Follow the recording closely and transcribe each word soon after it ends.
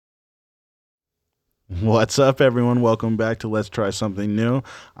What's up, everyone? Welcome back to Let's Try Something New.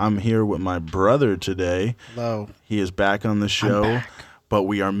 I'm here with my brother today. Hello. He is back on the show, but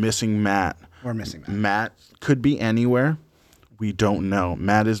we are missing Matt. We're missing Matt. Matt could be anywhere. We don't know.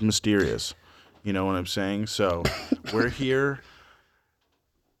 Matt is mysterious. You know what I'm saying? So we're here.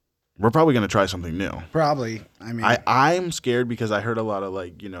 We're probably going to try something new. Probably. I mean, I'm scared because I heard a lot of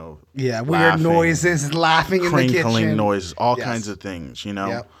weird laughing, noises, laughing in the kitchen. crinkling noises, all Yes. kinds of things, you know?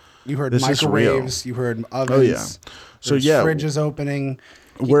 Yep. You heard This is real. microwaves. You heard ovens. Oh, yeah. So, There's yeah. fridges opening.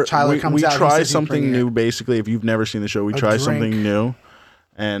 We comes out. try he says he's something bringing new. it. Basically, if you've never seen the show, we A try drink. something new.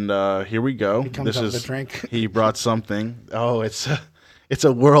 And here we go. He comes out with a drink. He brought something. Oh, it's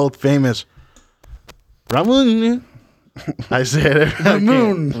a world famous Ramon. I said it.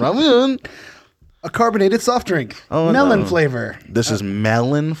 Ramon. Ramon. A carbonated soft drink. Oh, melon no. flavor. This is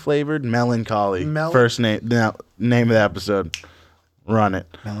melon flavored melancholy. Mel- First name of the episode. Run it.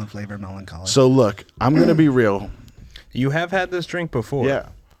 Melon flavor, melancholy. So look, I'm gonna be real. You have had this drink before. Yeah.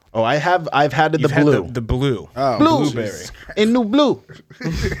 Oh, I've had the You've had blue. the blue. Oh, Blueberry. In new blue.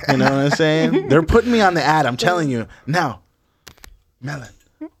 You know what I'm saying? They're putting me on the ad. I'm telling you. Now, melon.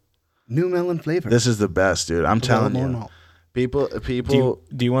 new melon flavor. This is the best, dude. I'm telling more you. malt. People.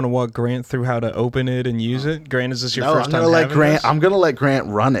 Do you want to walk Grant through how to open it and use it? Grant, is this your No, first I'm time gonna let having Grant. this? I'm gonna let Grant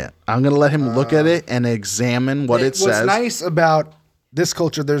run it. I'm gonna let him look at it and examine what it What's says. nice about this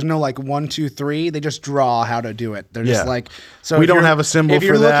culture, there's no 1, 2, 3. They just draw how to do it. They're Yeah. just so We if don't you're- have a symbol If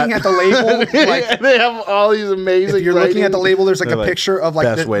you're for that. looking at the label, They have all these amazing. if you're looking at the label, there's They're a picture of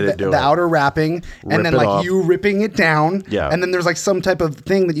best way to do the it. outer wrapping, Rip and then it off. you ripping it down. Yeah. And then there's some type of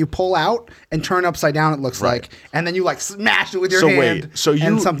thing that you pull out and turn upside down. It looks Right. like, and then you smash it with your So hand. wait, so you-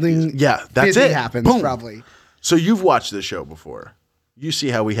 and something yeah, that's fizzy it. happens Boom. probably. So you've watched this show before. You see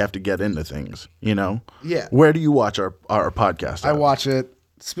how we have to get into things. You know. Yeah. Where do you watch our podcast? I at? watch it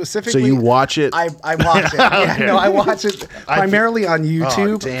specifically. So you watch it. I watch it. Yeah, Okay. no, I watch it primarily on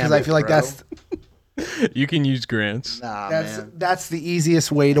YouTube damn because I it, feel like bro. You can use Grant's. Nah, that's man. that's the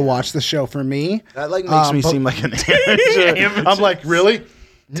easiest way to watch the show for me. That makes me but- seem like an amateur. I'm like, really?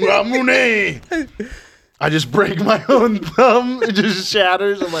 Ramune. I just break my own thumb. It just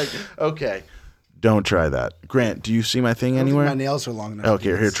shatters. I'm like, okay. Don't try that. Grant, do you see my thing I don't think anywhere? my nails are long enough.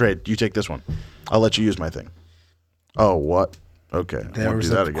 Okay, here, trade. You take this one. I'll let you use my thing. Oh, what? Okay. There Won't was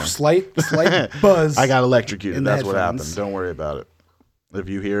do that a again. slight buzz. I got electrocuted. in the That's what headphones. happened. Don't worry about it. If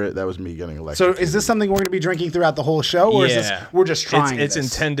you hear it, that was me getting electrocuted. So is this something we're going to be drinking throughout the whole show, or is this we're just trying? It's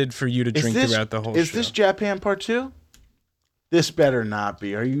this? intended for you to drink throughout the whole Is show. this Japan Part 2? This better not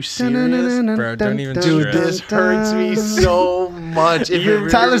be. Are you serious? Bro, don't even Dude, stress. this hurts me so much. If it really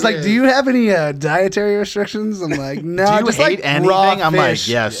Tyler's like, is. do you have any dietary restrictions? I'm like, no. Do you just hate like anything? raw I'm fish.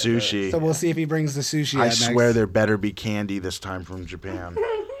 like, yeah, sushi. So we'll see if he brings the sushi. I out swear next. there better be candy this time from Japan.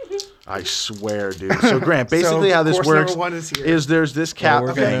 I swear, dude. So Grant, basically So, how this course works number one is here. is there's this cap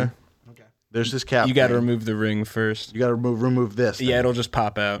we're thing. gonna- There's this cap. You got to thing. remove the ring first. You got to remove this. Yeah, thing. it'll just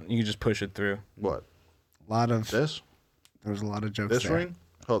pop out. You can just push it through. What? a lot of This? There's a lot of jokes This there. ring?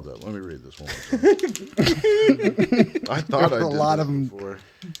 Hold up. Let me read this one. more time. I thought There's I a did lot this of 'em. before.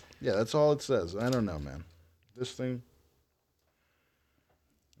 Yeah, that's all it says. I don't know, man. This thing.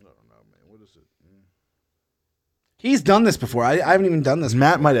 I don't know, man. What is it? He's done this before. I haven't even done this.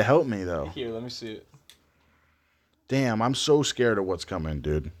 Matt might have helped me though. Here, let me see it. Damn, I'm so scared of what's coming,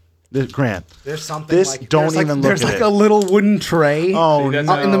 dude. This, Grant. There's something. This- don't even look There's at like it. a little wooden tray. Oh, that's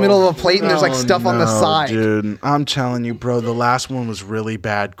no. in the middle of a plate, and there's like stuff on the no, side. Dude, I'm telling you, bro, the last one was really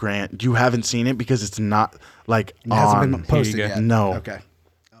bad, Grant. You haven't seen it because it's not like It hasn't been on. posted Here you go. yet. No. Okay.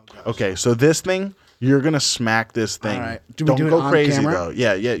 Okay, so this thing, you're gonna smack this thing. All right. Do we Don't do it go on crazy camera? though.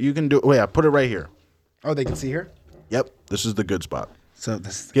 Yeah, you can do it. Wait, I put it right here. Oh, they can see here. Yep, this is the good spot. So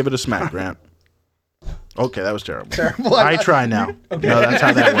this. Give it a smack, Grant. Okay, that was terrible. Terrible. I try now. No, that's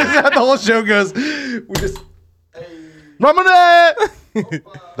how that works. the whole show goes. We just. Ramone!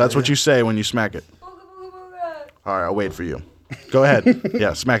 That's what you say when you smack it. All right, I'll wait for you. Go ahead.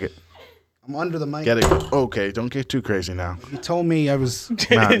 Yeah, smack it. I'm under the mic. Get it. Okay, don't get too crazy now. He told me I was.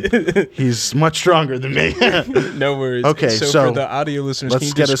 Man, he's much stronger than me. No worries. Okay, so for the audio listeners, let's can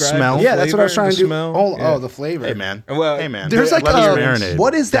you get a describe smell. the Yeah, that's what I was flavor, trying to the do. smell? Oh, Yeah. oh, the flavor. Hey, man. Well, hey, man. there's like Let us a- marinate.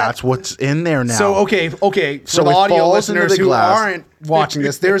 what is that? That's what's in there now. So okay. For So the it audio falls into listeners the who glass. aren't watching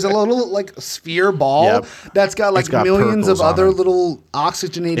this, there's a little sphere ball Yep. that's got It's got millions of percolates on other it. little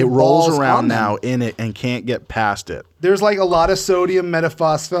oxygenated It rolls balls around on them. now in it and can't get past it. There's like a lot of sodium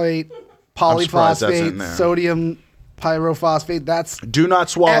metaphosphate, surprised that's in polyphosphate, there. sodium pyrophosphate. That's Do not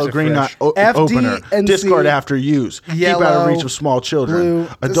swallow As green fresh. opener. FD&C, Discard after use. Keep out of yellow, reach of small children. blue.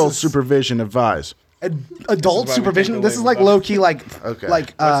 This Adult is- supervision advised. adult why we supervision. take the This is label like off. low key, like Okay.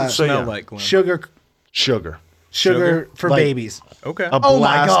 like What's it So, smell yeah. like? Glenn? sugar. Sugar. Sugar for Like- babies. Okay. Oh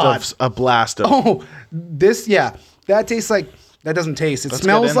my God. A blast of. Oh, this, yeah. That tastes like, that doesn't taste. It Let's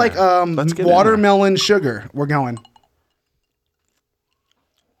smells get in like there. Let's get in watermelon sugar. We're going.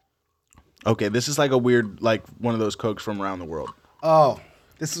 Okay, this is like a weird, like one of those Cokes from around the world. Oh,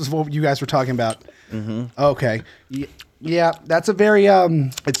 this is what you guys were talking about. Mm-hmm. Okay. Yeah, that's a very,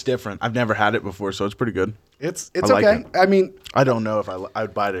 It's different. I've never had it before, so it's pretty good. it's I like okay. it. I mean, I don't know if I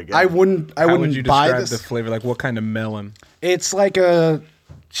would buy it again. I wouldn't How would you buy describe this. the flavor? Like what kind of melon? It's like a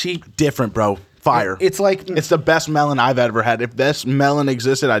cheap, Different, bro. Fire. it's like, It's the best melon I've ever had. If this melon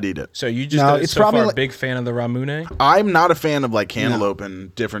existed, I'd eat it. So you just No, it's it's so probably far a like- big fan of the Ramune? I'm not a fan of like cantaloupe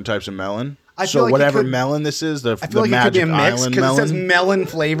and different types of melon. I So feel like it whatever could- melon this is, the I feel like it could be Magic a mix Island because it says melon. melon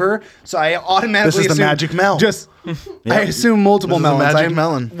flavor. So I automatically This is the assume magic mel. Just, I assume multiple This is the melons. magic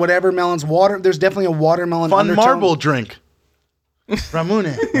melon. Whatever melons, water. There's definitely a watermelon Fun undertone. marble drink.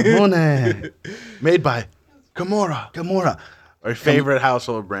 Ramune. Ramune. Made by Kimura. Gamora. Our favorite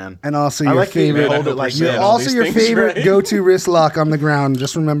household brand. And also I your like that you favorite. hold it like You're this. all Also these your things, favorite right? go-to wrist lock on the ground.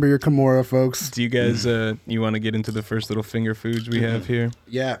 Just remember your Kimura, folks. Do you guys you want to get into the first little finger foods we have here?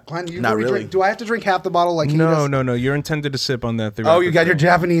 Yeah. Glenn, you Not already really. drink. Do I have to drink half the bottle like he does? No. You're intended to sip on that throughout. Oh, you got your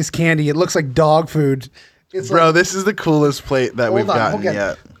Japanese candy. It looks like dog food. It's Bro, like, this is the coolest plate that we've gotten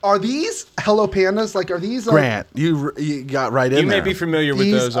yet. Are these Hello Pandas? Like, are these like, Grant, you got right in You may there. be familiar with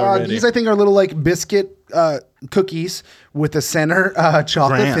these? those already. These I think are little like biscuit cookies with the center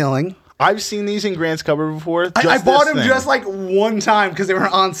chocolate Grant. filling. I've seen these in Grant's cupboard before. I just bought this them thing. just like one time because they were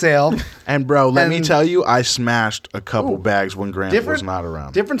on sale. And bro, let me and- tell you, I smashed a couple bags when Grant was not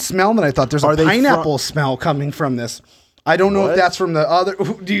around. Different smell than I thought. There's Are a they pineapple smell coming from this. I don't know What? if that's from the other.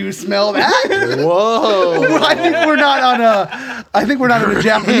 Do you smell that? Whoa! I think we're not on a. I think we're not on a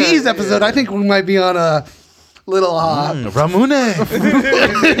Japanese episode. I think we might be on a little Ramune.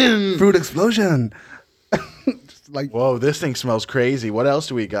 fruit explosion. Like Whoa, this thing smells crazy. What else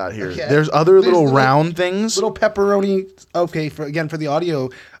do we got here? Okay. There's other There's little little- round things. little pepperoni. Okay, for the audio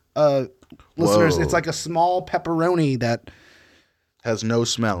listeners, Whoa. it's like a small pepperoni that Has no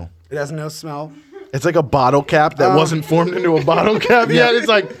smell. it has no smell. It's like a bottle cap that wasn't formed into a bottle cap yet. It's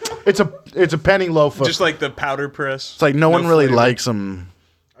like it's a penny loaf. Of, just like the powder press. it's like no one really flavor. likes them.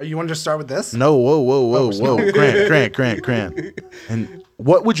 You want to just start with this? No, whoa. Grant. And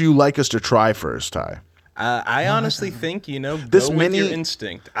what would you like us to try first, Ty? I honestly think This go mini- with your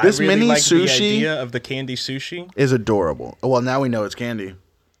instinct. this I really mini like the sushi- idea of the candy sushi. Is adorable. Well, now we know it's candy.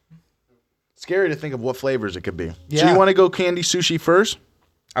 Scary to think of what flavors it could be. So Yeah. you want to go candy sushi first?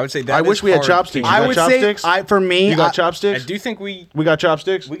 I would say that. I is wish we had hard chopsticks. candy. You I got would chopsticks? say, for me, You got I chopsticks? do think we We got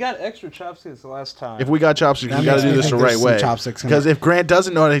chopsticks? got extra chopsticks the last time. If we got chopsticks, we That got to makes do me this the think there's right some way. chopsticks in Because it. if Grant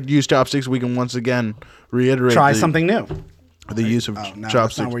doesn't know how to use chopsticks, we can once again reiterate try the, something new. the use of No, that's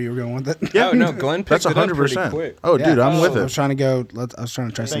chopsticks. not where you were going with it. Oh no, Glenn picked That's it up pretty 100%. quick. Oh, dude, I'm with I was it. trying to go. I was trying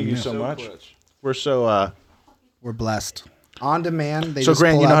to try Thank something you new. so much. We're so We're blessed. On demand. They so just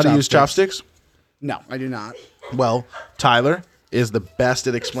Grant, pull you know how out to use chopsticks? No, I do not. Well, Tyler is the best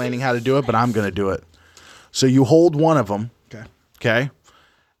at explaining how to do it, but I'm going to do it. So you hold one of them, Okay. okay?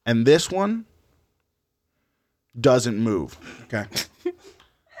 And this one doesn't move. Okay.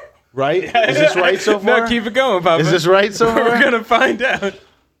 Right? Is this right so far? No, keep it going, Papa. Is this right so far? We're gonna find out.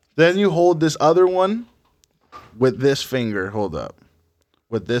 Then you hold this other one with this finger. Hold up.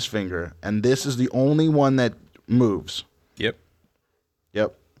 With this finger. And this is the only one that moves. Yep.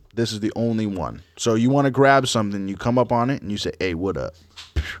 Yep. This is the only one. So you want to grab something, you come up on it, and you say, hey, what up?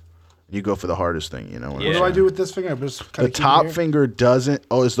 You go for the hardest thing, you know? What do I do with this finger? Just The kinda keep it top here? finger doesn't,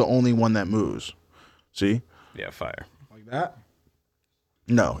 is the only one that moves. See? Yeah, fire. like that.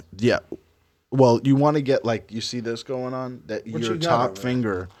 No. Yeah. Well, you want to get, like, you see this going on? That What your you got top over there?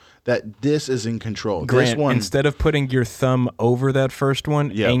 finger, that this is in control. Grant, this one, instead of putting your thumb over that first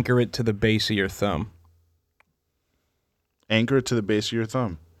one, Yeah. anchor it to the base of your thumb. anchor it to the base of your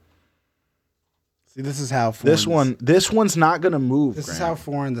thumb. See, this is how foreign This one's not going to move, This is Grant. how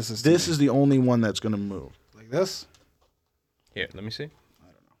foreign this is. To This me. is the only one that's going to move. like this. Here, let me see.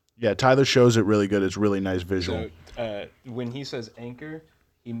 Yeah, Tyler shows it really good. It's really nice visual. So, when he says anchor,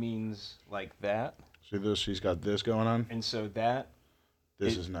 he means like that, See this? He's got this going on. and so that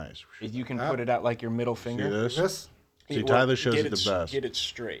This is nice. you can put it out like your middle See finger. this? This. See, Well, Tyler shows get it the best. Get it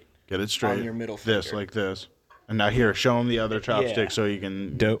straight. Get it straight. your middle This, finger. like this. And now here, show him the other chopstick Yeah. so you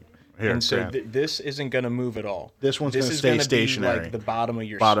can. Dope. Here, and so Grant. this isn't gonna move at all. This one's This gonna is stay be stationary. like the bottom of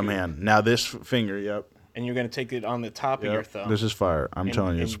your Bottom scoop. hand. Now this finger, yep. and you're gonna take it on the top of your Yep. thumb. This is fire. I'm and,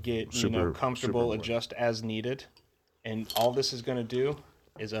 telling you, and it's get super comfortable, super adjust as needed, and all this is gonna do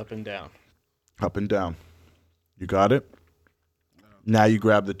is up and down. up and down. You got it. Now you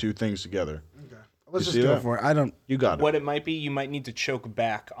grab the two things together. Let's You just see go that? for it. I don't. You got it. What it might be, you might need to choke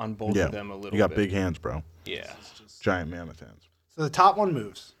back on both Yeah. of them a little bit. You got big hands, bro. Yeah. Giant mammoth hands. So the top one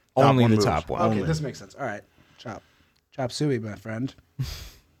moves. Only one the moves. top one. Okay, Only. this makes sense. All right, chop suey, my friend.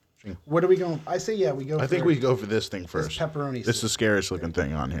 What are we going? I say yeah. We go. I think for we go for this thing first. pepperoni This is the soup. scariest looking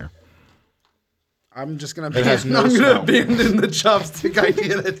thing on here. I'm just gonna. It has no I'm smell. gonna abandon the chopstick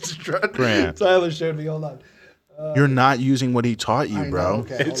idea that Grant. Tyler showed me. Hold on. You're not using what he taught you, I know, bro.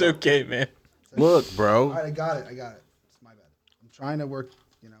 okay, It's hold on. okay, man. Look, All bro. right, I got it. It's my bad. I'm trying to work.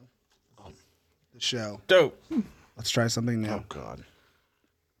 The show. Dope. Let's try something new. Oh God.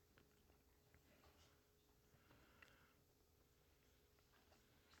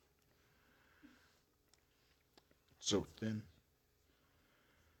 So thin.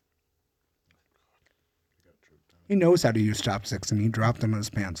 He knows how to use chopsticks, and he dropped them in his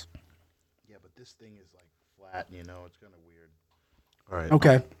pants. Yeah, but this thing is like flat, you know, it's kind of weird. All right.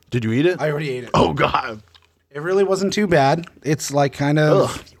 Okay, Did you eat it? I already ate it. Oh God. It really wasn't too bad. It's like kind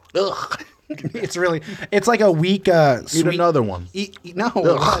of. Ugh. It's like a weak Eat sweet. another one. Eat no.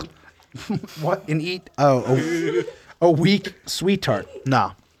 What? What? And eat a weak sweet tart.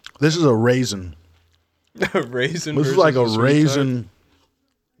 Nah. This is a raisin. Raisin. This is versus like a sweet tart. raisin.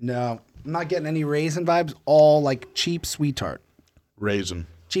 No, I'm not getting any raisin vibes. All like cheap sweet tart. Raisin.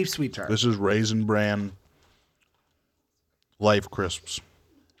 Cheap sweet tart. This is Raisin Bran Life Crisps.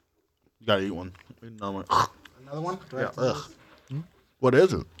 You gotta eat one. Another one? Do I Yeah, have to- ugh. What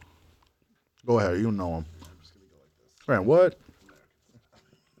is it? Go ahead. You know them. Grant, what?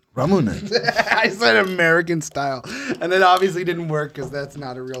 Ramune. I said American style, and it obviously didn't work because that's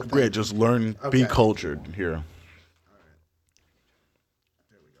not a real thing. Great. Just learn. Be Okay. cultured here.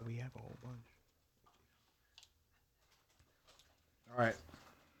 We have a whole bunch. All right.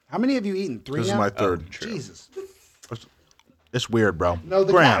 How many have you eaten? 3 This is now? my third. Jesus. It's weird, bro. No,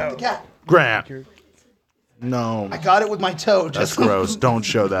 the Grant. cat. The cat. Grant. No. I got it with my toe. That's Just gross. Don't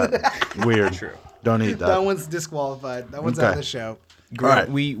show that. Weird. Don't eat that that. one's disqualified. That one's out of Okay. the show. Grant, right.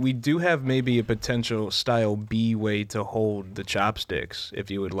 we do have maybe a potential style B way to hold the chopsticks if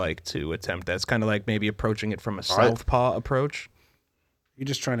you would like to attempt that. It's kind of like maybe approaching it from a right. southpaw approach. You're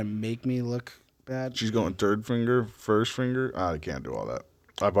just trying to make me look bad. She's going third finger, first finger. I can't do all that.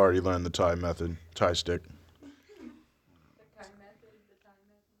 I've already learned the Thai method. Thai stick.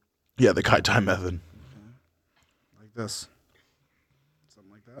 Yeah, the Kai Tai method. Like this.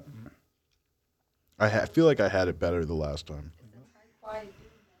 Something like that. I feel like I had it better the last time.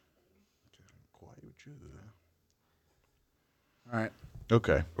 All right.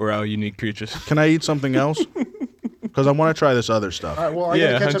 Okay. We're all unique creatures. Can I eat something else? Because I want to try this other stuff. All right. Well, I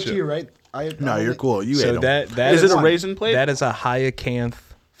Yeah, gotta catch up hunch to it. you, right? No, you're cool. You ate So them. that Is it a fine. raisin plate? That is a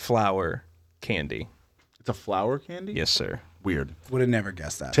hyacinth flour candy. It's a flour candy? Yes, sir. Weird. Would have never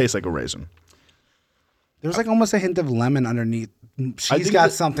guessed that. Tastes like a raisin. There's like almost a hint of lemon underneath. She's think got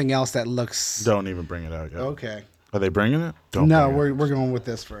that- something else that looks. Don't even bring it out yet. Okay. Are they bringing it? Don't No, bring it. we're going with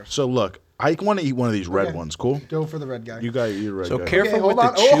this first. So look, I want to eat one of these red Okay. ones. Cool? Go for the red guy. You got to eat a red So guy. careful hold with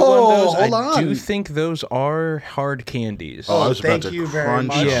on. the chew Oh, on those. hold I do on. think those are hard candies. Oh, I Oh, was about thank to you very crunch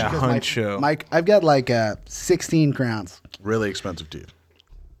much. Yeah, because my- huncho. Mike, I've got like 16 crowns. Really expensive teeth.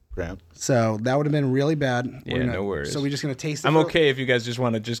 Grant. So that would have been really bad. Yeah, no worries. So we're just going to taste it. I'm for- okay if you guys just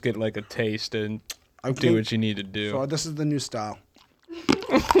want to just get like a taste and Okay. do what you need to do. So this is the new style.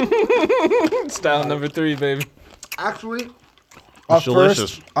 Style number 3, baby. Actually, It's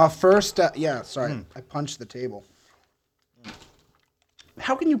delicious. yeah, sorry. I punched the table.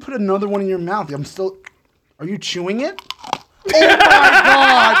 How can you put another one in your mouth? Are you chewing it? Oh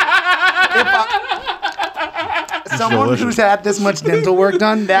my God. Someone delicious. who's had this much dental work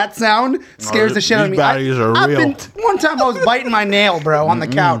done, that sound scares the shit out of me. these baddies are I've real. one time I was biting my nail, bro, on the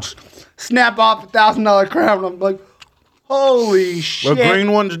couch. Snap off $1,000 crown. I'm like, holy shit. The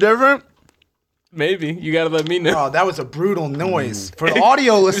green one's different? Maybe. You got to let me know. Oh, that was a brutal noise. For the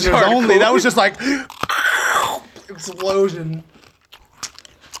audio listeners only, that was just like explosion.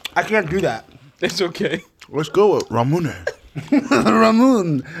 I can't do that. It's okay. Let's go with Ramune.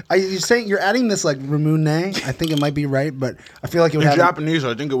 Ramoon. You're adding this like Ramune. I think it might be right, but I feel like it would In have Japanese,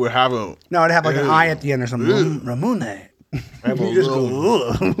 I think it would have a... no, it'd have like an I at the end or something. Ramune. Have a You just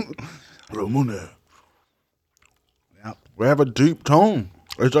little- go. Ramune. Yep. We have a deep tone.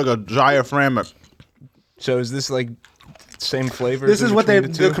 It's like a diaphragmic. So is this like same flavor? This is what the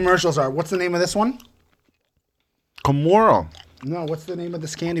two? commercials are. What's the name of this one? Kimura. No, what's the name of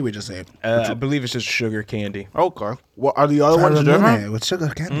this candy we just ate? I believe it's just sugar candy. Okay. What are the other ones different? Ramune with sugar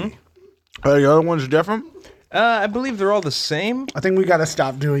candy. Are the other ones different? I believe they're all the same. I think we got to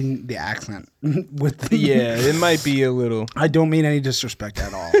stop doing the accent with the. Yeah, it might be a little. I don't mean any disrespect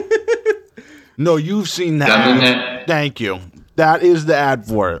at all. No, you've seen that. 라무네. Thank you. That is the ad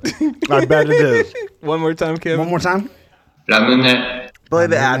for it. I bet it is. One more time, Kevin. One more time. 라무네. Play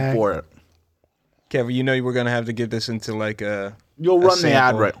the ad for it. Kevin, you know we're gonna have to get this into like a. You'll run the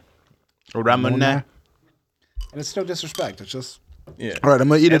ad sample. right. Ramune. And it's still disrespect. It's just Yeah. All right, I'm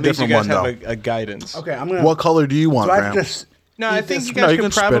gonna eat a At least you different guys one have though. a guidance. okay. I'm gonna. What color do you want, Do I Graham? have to just No, I eat think this? you No, guys you could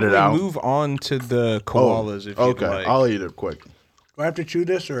can spit it probably out. move on to the koalas if you'd okay. like. I'll eat it quick. Do I have to chew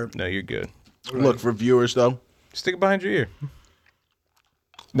this or? No, you're good. Look for viewers though. Stick it behind your ear.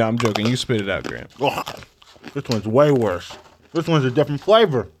 No, I'm joking. You spit it out, Grant. Oh, this one's way worse. This one's a different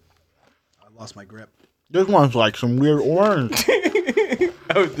flavor. I lost my grip. This one's like some weird orange.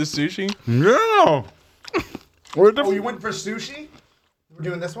 Oh, the sushi? Yeah. What the Oh, you went for sushi? We're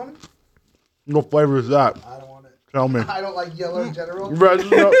doing this one? what flavor is that? I don't want it. Tell me. I don't like yellow in general. Red,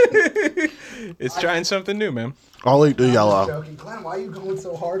 no. It's trying something new, man. I'll eat the I'm yellow. joking. Glenn, why are you going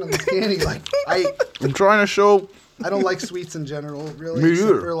so hard on this candy? Like, I'm trying to show I don't like sweets in general, really. Me except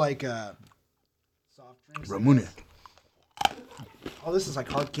either. for like soft drinks. Ramune. Oh, this is like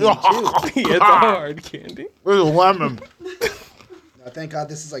hard candy too. Yeah, it's all hard candy. There's a lemon. No, thank God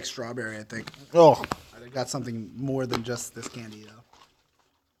this is like strawberry. I think Oh, I got something more than just this candy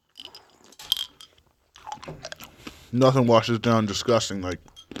though. nothing washes down disgusting like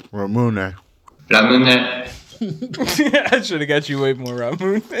Ramune. 라무네. I should have got you way more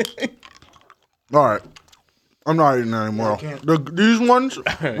ramen. All right. I'm not eating anymore. can't. These ones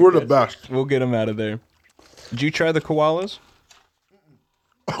were the best. We'll get them out of there. Did you try the koalas?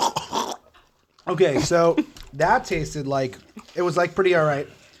 Okay, so that tasted like it was like pretty all right.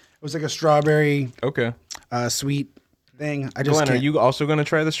 It was like a strawberry Okay. sweet thing. I just Glenn, are can't. you also going to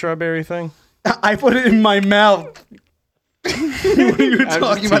try the strawberry thing? I put it in my mouth. What are you I'm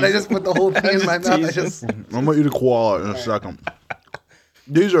talking just about? I teasing. just put the whole thing in my mouth. I just I'm gonna eat a koala in a second.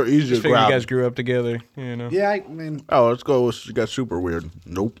 These are easy to Figure you grab. guys grew up together, you know. yeah. I mean, Oh, let's go. It got super weird.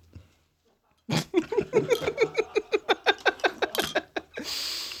 Nope.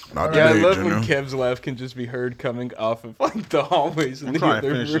 Not Yeah, I today, love Junior. when Kev's laugh can just be heard coming off of like the hallways in I'm the trying to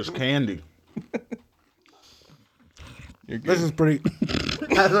other finish room. this candy. You're good. this is pretty.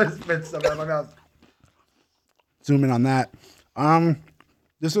 As I spit stuff out of my mouth. Zoom in on that.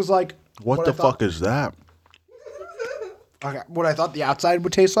 This was like What I the thought- fuck is that? Okay, what I thought the outside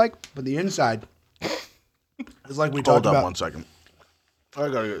would taste like, but the inside is like we Hold talked on about. 1 second. I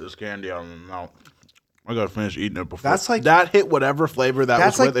gotta get this candy out of my mouth. I gotta finish eating it before. That's like- that hit whatever flavor that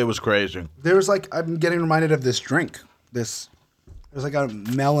That's was like- with. It was crazy. There was like I'm getting reminded of this drink. There's like a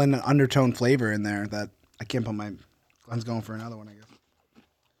melon undertone flavor in there that I can't put my. Glenn's going for another one, I guess.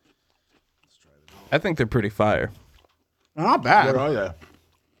 I think they're pretty fire. Not bad. What are they?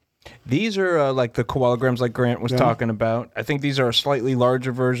 These are like the koalograms like Grant was talking about. I think these are a slightly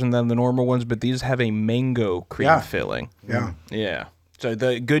larger version than the normal ones, but these have a mango cream Yeah. filling. Yeah. Yeah. So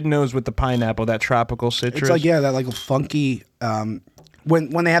the good nose with the pineapple, that tropical citrus. It's like that like funky.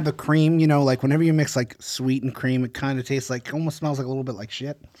 When they have the cream, you know, like whenever you mix like sweet and cream, it kind of tastes like almost smells like a little bit like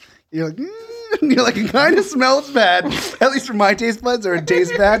shit. You're like, you're like it kind of smells bad, at least for my taste buds, or it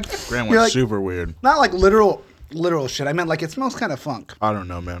tastes bad. Grant You're went like, super weird. not like literal shit. I meant like it smells kind of funk, I don't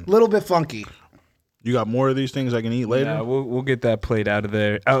know, man. a little bit funky. You got more of these things I can eat later? Yeah, we'll get that plate out of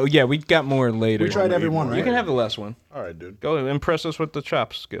there. Oh yeah, we got more later. We tried every one, right? You can have the last one. All right, dude. Go impress us with the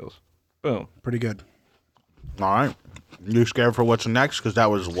chop skills. Boom. Pretty good. All right. You scared for what's next? Because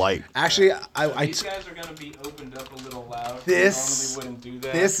that was light. Actually, I These guys are gonna be opened up a little loud. This- Normally wouldn't do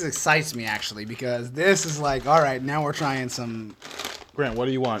that. this excites me actually because this is like, all right, now we're trying some. Grant, what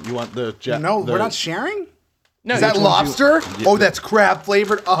do you want? You want the jet? No, we're not sharing. no, Is that which ones you- lobster? Oh, that's crab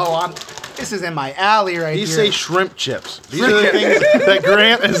flavored. Oh, this is in my alley right He here. say shrimp chips. These are the things that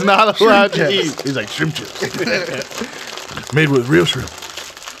Grant is not allowed to chips. eat. He's like shrimp chips, made with real shrimp.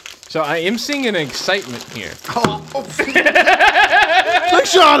 So I am seeing an excitement here. Oh, I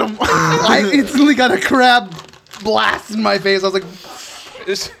shot him. I instantly got a crab blast in my face. I was like,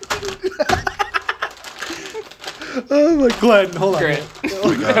 This- oh my Glenn, hold on. Grant,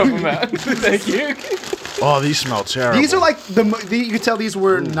 help him out. Thank you. Oh, these smell terrible. These are like you can tell these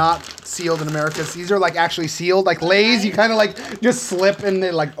were not sealed in America. These are like actually sealed, like Lay's. You kind of like just slip and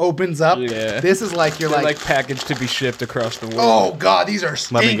it like opens up. Yeah. This is like you're They're like, like packaged to be shipped across the world. oh god, these are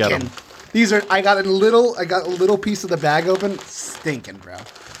Let me stinking. get 'em. These are. I got a little piece of the bag open, stinking, bro.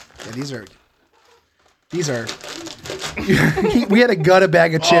 Yeah, these are. We had to gut a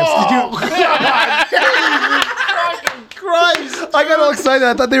bag of chips. Did you? Christ. I got all excited.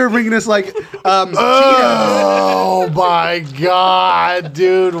 I thought they were bringing us like Oh my god,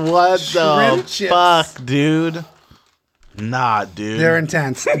 dude! What Shrimp the chips. fuck, dude? Nah, dude. They're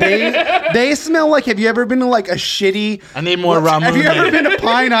intense. They smell like. Have you ever been to like a shitty? I need more ramen. Have you ever been to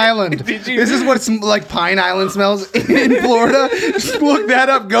Pine Island? This is what it's like. Pine Island smells in Florida. Just look that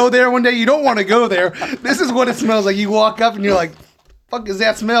up. Go there one day. You don't want to go there. This is what it smells like. You walk up and you're like, "Fuck is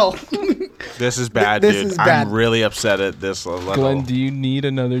that smell?" This is bad, This dude. is bad. I'm really upset at this level. Glenn, do you need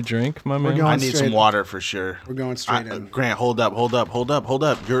another drink, my man? going- I need straight- some water for sure. We're going straight in. Grant, hold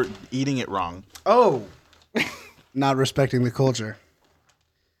up. You're eating it wrong. Oh, not respecting the culture.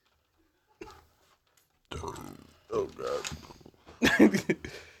 Oh god.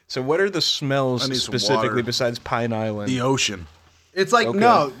 So what are the smells I need some specifically water. besides Pine Island? The ocean. It's like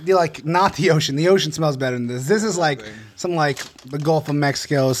no, you're like not the ocean. The ocean smells better than this. This is like some like the Gulf of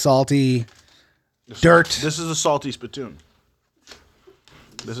Mexico, salty dirt. This is a salty spittoon.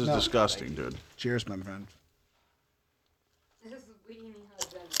 This is disgusting, dude. Cheers, my friend.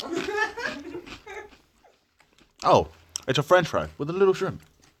 Oh, it's a French fry with a little shrimp.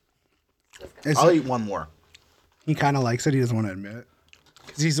 I'll eat one more. He kind of likes it. He doesn't want to admit it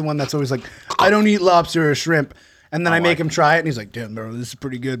because he's the one that's always like, I don't eat lobster or shrimp, and then I make him try it, and he's like, damn, bro, this is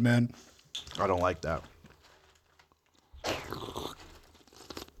pretty good, man. I don't like that.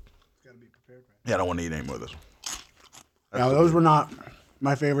 Yeah, I don't want to eat any more of this. Now those were not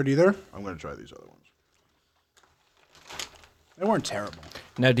my favorite either. I'm gonna try these other ones. They weren't terrible.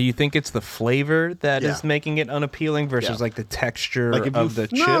 Now, do you think it's the flavor that is Yeah. making it unappealing versus Yeah. like the texture Like, if of you- the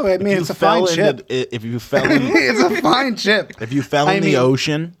chip? No, I mean it's a fine chip. If you fell in, It's a fine chip. if you fell I in the mean-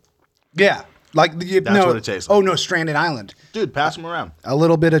 ocean, Yeah, like That's no, what it tastes like. Oh no, Stranded Island. dude, pass them around. A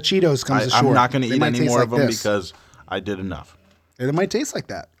little bit of Cheetos comes ashore. I'm not gonna They eat might any taste more like of them this. because I did enough. It might taste like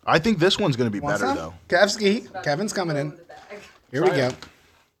that. I think this one's gonna be Want better some? though. Kevin's coming in. Here we go.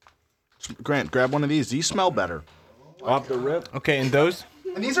 Grant, grab one of these. These smell better. Off the rip. Okay, and those?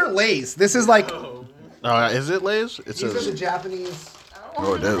 And these are Lay's. This is like Is it Lay's? It these are the says. Japanese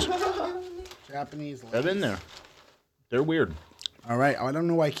Oh, it is. Lay's. Get in there. They're weird. All right. I don't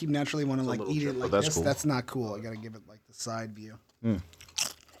know why I keep naturally want to like little eat chip, it but like that's this. cool. That's not cool. I gotta give it like the side view.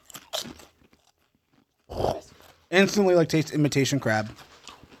 Instantly like tastes imitation crab.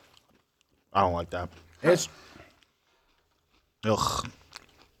 I don't like that. It's Ugh.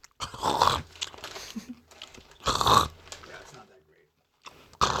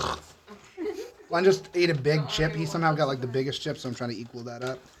 I just ate a big chip. He somehow got like the biggest chip, so I'm trying to equal that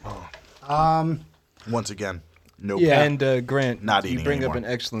up. Once again, nope. Yeah. And Grant, Not you eating bring up anymore.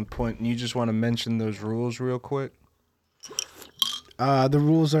 an excellent point, and you just want to mention those rules real quick. The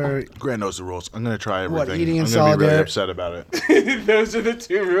rules are Grant knows the rules. I'm gonna try everything. What, eating in I'm gonna be really solidarity? upset about it. Those are the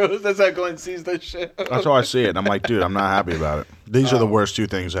two rules. That's how Glenn sees the show. That's how I see it. I'm like, dude, I'm not happy about it. These are the worst two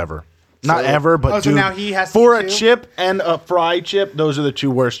things ever. Not ever, but Oh, so dude, now he has to for eat a two? chip and a fried chip. Those are the two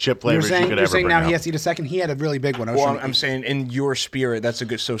worst chip you're flavors saying you could you're ever saying bring now up. he has to eat a second. He had a really big one. I was Well, trying to I'm eat- saying in your spirit, that's a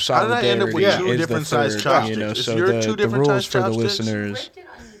good. So How did I end up solidarity with two is different the size third, chopsticks? you know. Is So your the two different rules size for the chopsticks? listeners.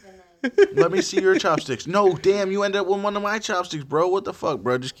 Let me see your chopsticks. No, damn, you ended up with one of my chopsticks, bro. What the fuck,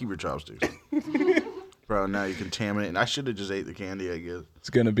 bro? Just keep your chopsticks. Bro, now you contaminate. And I should have just ate the candy, I guess. It's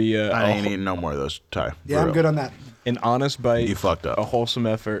gonna be I ain't eating no more of those, Ty. yeah, I'm good on that. an honest bite. You fucked up. A wholesome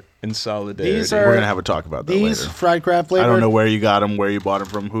effort in solidarity. These are We're going to have a talk about that these later. fried crab flavor. I don't know where you got them, where you bought them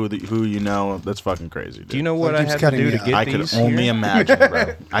from, who you know. That's fucking crazy, dude. Do you know what I keeps had to cutting do me to out. get I these? could only here? imagine,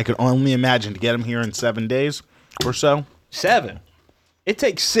 bro. I could only imagine to get them here in 7 days or so. 7. It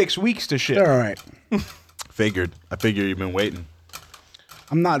takes 6 weeks to ship. They're all right. I figured you've been waiting.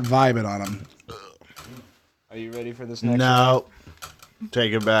 I'm not vibing on them. Are you ready for this next? No.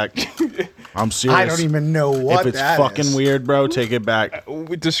 Take it back. I'm serious. I don't even know what If it's that fucking is. weird, bro, take it back.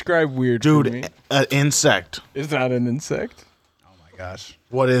 We describe weird, for me. Dude, an insect. It's not an insect. Oh my gosh.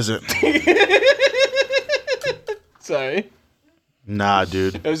 What is it? Sorry, Nah,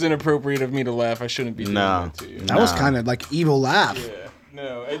 dude. it was inappropriate of me to laugh. I shouldn't be doing No. that to you. That was kind of like evil laugh. Yeah,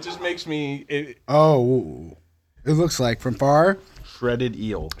 no, it just makes me Oh, it looks like from far. Shredded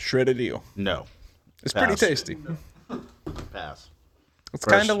eel. shredded eel. No. It's Pass. pretty tasty. Pass. It's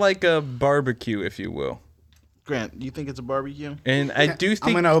Fresh. kind of like a barbecue, if you will. Grant, do you think it's a barbecue? And I do I'm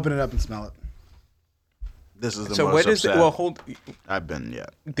think. gonna open it up and smell it. This is the So most what is it? upset Well, hold I've been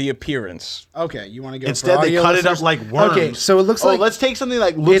yet. the appearance. Okay, you want to go? Instead, for they audio cut it up listeners? like worms. Okay, so it looks Oh, like let's take something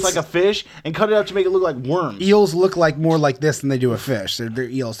like looks It's- like a fish and cut it up to make it look like worms. eels look like more like this than they do a fish. They're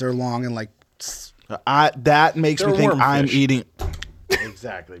eels. They're long and like. That makes me They're think worm I'm fish. eating.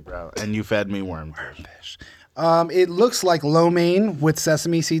 Exactly, bro. And you fed me worms. It looks like lo mein with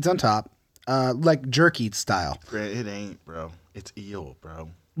sesame seeds on top, like jerky style. Grant, it ain't, bro. It's eel, bro.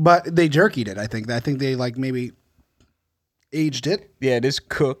 But they jerkied it. I think they like maybe aged it, Yeah, it is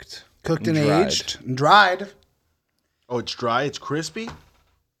cooked. cooked and dried. aged, and dried. Oh, it's dry. It's crispy.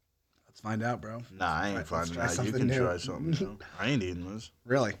 Let's find out, bro. Nah, I ain't Let's finding try out. You something can new. try something. New. I ain't eating this.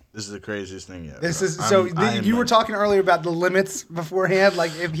 Really? This is the craziest thing yet. This bro. is so. You were like- talking earlier about the limits beforehand.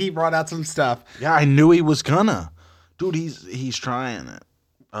 Like if he brought out some stuff. Yeah, I knew he was gonna. Dude, he's trying it.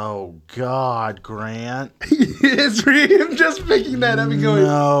 Oh God, Grant. It's for him just picking that up and going.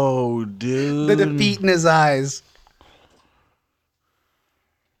 No, dude. The defeat in his eyes.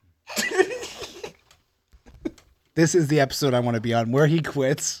 This is the episode I want to be on where he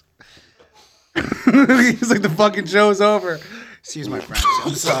quits. He's like, the fucking show's over. Excuse my French.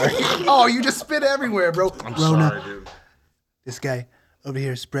 I'm sorry. Oh, you just spit everywhere, bro. I'm Rona. sorry, dude. This guy over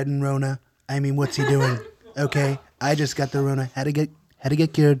here spreading Rona. I mean, what's he doing? Okay, I just got the Rona. How to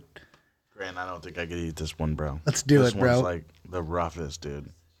get cured? Grant, I don't think I could eat this one, bro. Let's do this it, bro. One's like the roughest, dude.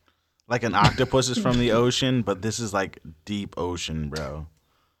 Like an octopus is from the ocean, but this is like deep ocean, bro.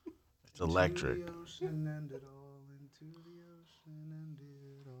 It's electric.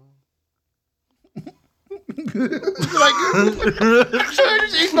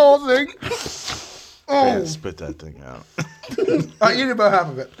 Eat the whole thing. Grant, spit that thing out. I eat about half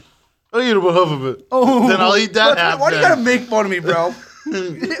of it. I'll eat about half of it. Oh, Then I'll eat that half. Why do you then. gotta make fun of me, bro?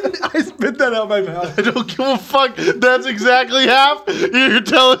 I spit that out my mouth. I don't give a fuck. That's exactly half. You're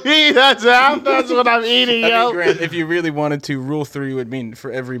telling me that's half? That's what I'm eating, I yo. mean, Grant, if you really wanted to, rule 3 would mean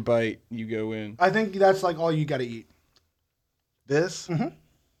for every bite you go in. I think that's like all you gotta eat. This?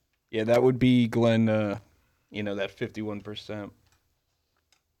 Yeah, that would be Glenn. That 51%.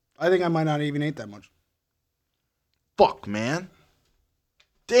 I think I might not even eat that much. Fuck, man.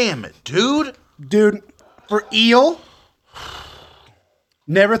 Damn it, dude. Dude, for eel,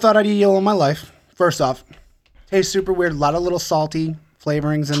 never thought I'd eat eel in my life. First off, tastes super weird. A lot of little salty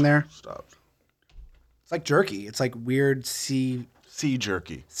flavorings in there. Stop. It's like jerky. It's like weird sea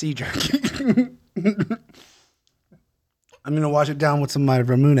jerky. jerky. I'm gonna wash it down with some of my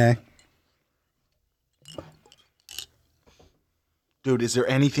Ramune. Dude, is there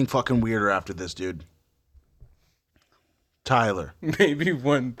anything fucking weirder after this, dude? Tyler. Maybe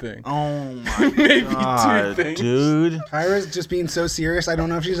one thing. Oh my Maybe God, 2 things. dude. Kyra's just being so serious. I don't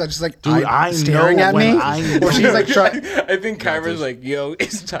know if she's just like Dude, I staring know at when me, I or she's like trying. I think Kyra's like, yo,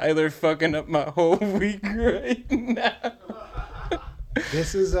 is Tyler fucking up my whole week right now?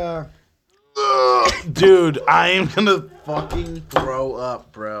 This is Dude, I am gonna fucking throw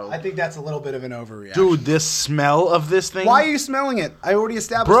up, bro. I think that's a little bit of an overreaction. Dude, this smell of this thing. Why are you smelling it? I already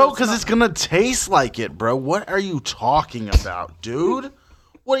established. Bro, it's because not- it's gonna taste like it, bro. What are you talking about, dude?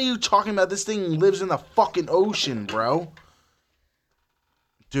 What are you talking about? This thing lives in the fucking ocean, bro.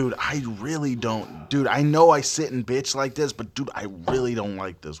 Dude, I really don't. Dude, I know I sit and bitch like this, but dude, I really don't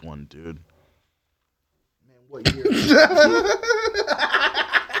like this one, dude. Man, what year?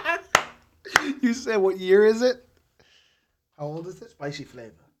 You said what year is it? How old is it? Spicy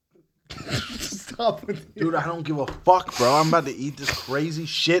flavor. Stop with it. Dude, I don't give a fuck, bro. I'm about to eat this crazy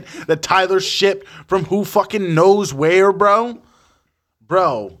shit that Tyler shipped from who fucking knows where, bro.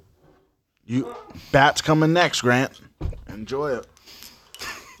 Bro, Bat's coming next, Grant. Enjoy it.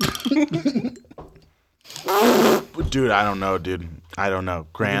 Dude, I don't know, dude. I don't know. You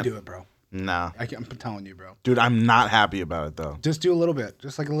Grant, can do it, bro. nah. I'm telling you, bro. Dude, I'm not happy about it, though. Just do a little bit,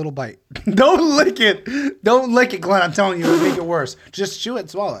 just like a little bite. Don't lick it. Don't lick it, Glenn. I'm telling you, it'll make it worse. Just chew it,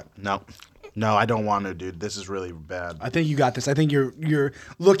 swallow it. No, I don't want to, dude. This is really bad. I think you got this. I think you're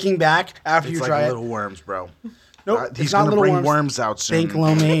looking back after It's you like try little it. worms, bro. Nope, He's it's not gonna little bring worms. worms out soon. Fake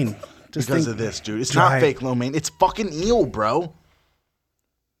lo mein. Just because think, of this, dude. It's try not it. fake lo mein. It's fucking eel, bro.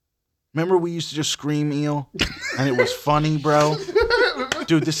 Remember we used to just scream eel? And it was funny, bro?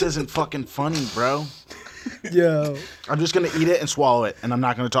 Dude, this isn't fucking funny, bro. Yo. I'm just going to eat it and swallow it, and I'm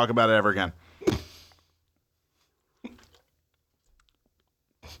not going to talk about it ever again.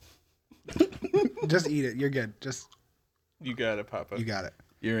 Just eat it. You're good. You got it, Papa. You got it.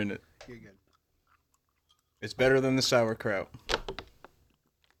 You're in it. You're good. It's better than the sauerkraut.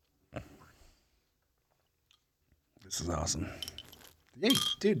 This is awesome. Hey,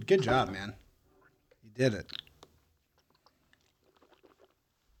 dude, good job, man. You did it.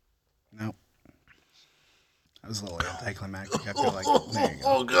 Nope. That was a little anticlimactic. I feel like. There you go.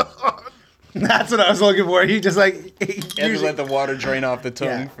 Oh, God. That's what I was looking for. He just like. You have to let the water drain off the tongue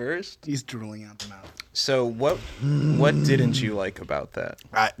Yeah. first. He's drooling out the mouth. So what didn't you like about that?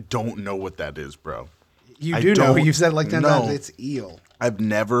 I don't know what that is, bro. You I do know. don't You've said it like 10 times. know. It's eel. I've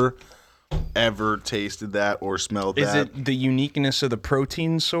never, ever tasted that or smelled Is that. it the uniqueness of the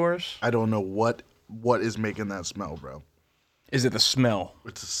protein source? I don't know what is making that smell, bro. Is it the smell?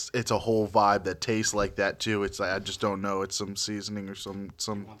 It's a whole vibe that tastes like that too. It's like I just don't know. It's some seasoning or some.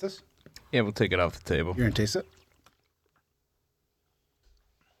 Want this? Yeah, we'll take it off the table. You're gonna taste it.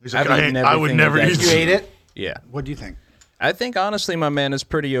 He's like, I've eaten I would everything never you eat. guys You ate it? Yeah. What do you think? I think honestly, my man is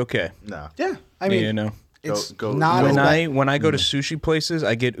pretty okay. No. Yeah, I mean, You know, it's Go- not when as bad. I go to sushi places,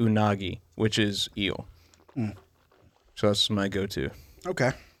 I get unagi, which is eel. So that's my go-to.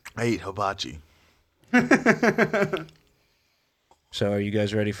 Okay. I eat hibachi. So are you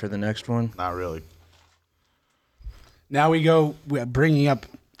guys ready for the next one? Not really. Now we're bringing up.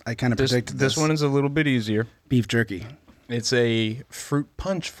 I kind of predicted This one is a little bit easier. beef jerky, It's a fruit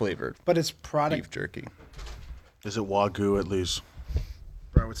punch flavored but it's product, beef jerky. Is it Wagyu at least?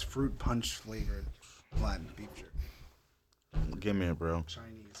 bro. It's fruit punch flavored blend beef jerky. Give me it, bro.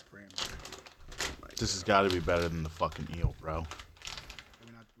 Chinese graham jerky. This has got to be better than the fucking eel, bro. Are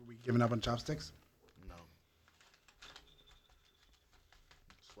we giving up on chopsticks? No.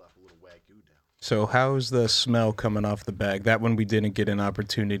 Slap a little Wagyu down. So how's the smell coming off the bag? That one we didn't get an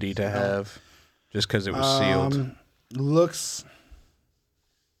opportunity to have just because it was sealed. Looks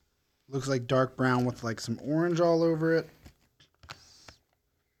like dark brown with like some orange all over it.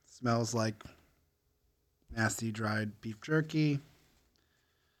 Smells like nasty dried beef jerky.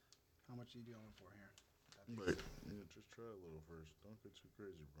 How much are you going for here? Wait, just try a little first. Don't get too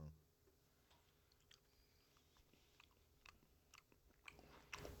crazy, bro.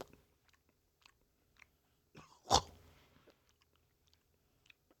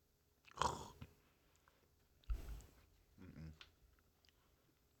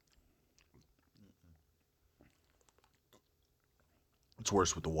 It's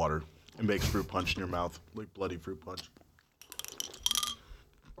worse with the water. It makes fruit punch in your mouth, like bloody fruit punch.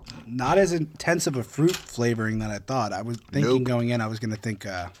 Not as intense of a fruit flavoring than I thought. I was thinking Nope. going in, I was going to think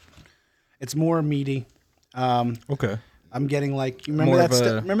it's more meaty. Okay. I'm getting like, you remember More that of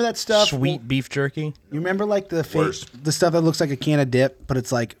stuff? a Remember that stuff? Sweet beef jerky? You remember like the Worse. the stuff that looks like a can of dip, but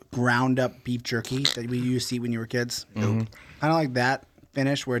it's like ground up beef jerky that we used to eat when you were kids? Kind of like that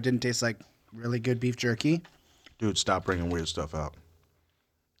finish where it didn't taste like really good beef jerky. Dude, stop bringing weird stuff out.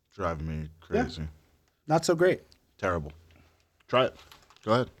 Driving me crazy. Not so great. Terrible. Try it.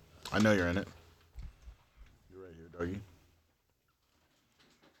 Go ahead. I know you're in it. You're right here, doggy.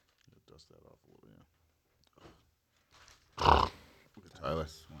 Dust that off a little, yeah. Look at Tyler.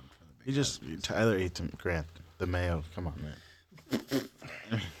 Tyler ate some Grant. The mayo. Come on, man.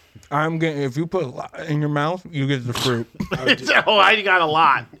 I'm getting. If you put a lot in your mouth, you get the fruit. Oh, I got a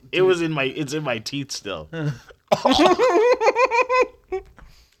lot. It's in my teeth still.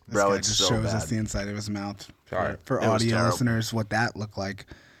 Bro, Guy it's just so shows bad. us the inside of his mouth. Sorry. For It was audio terrible. listeners, what that looked like.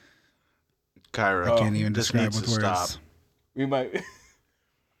 Kyra, Can't even this describe needs with to words. stop.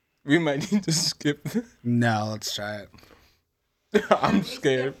 we might need to skip. No, let's try it. I'm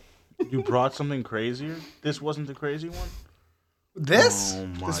scared. You brought something crazier? This wasn't the crazy one? This? Oh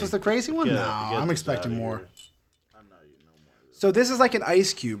my This was the crazy one? Get- No, get I'm this expecting outta more. here. I'm not eating no more. So this is like an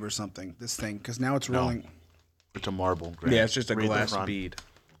ice cube or something, this thing, because now it's rolling. It's a marble. Grant. Yeah, it's just a Read the glass front. bead.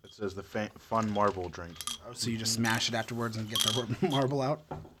 It says the fun marble drink. Oh, so you just smash it afterwards and get the marble out?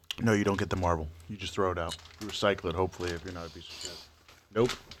 No, you don't get the marble. You just throw it out. You recycle it, hopefully, if you're not a piece of shit.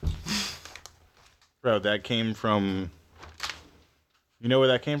 Nope. Bro, that came from... You know where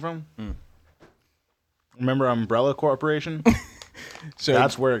that came from? Remember Umbrella Corporation? So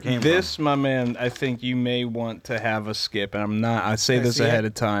That's where it came This, my man, I think you may want to have a skip, and I'm not. I say Can I this see ahead it?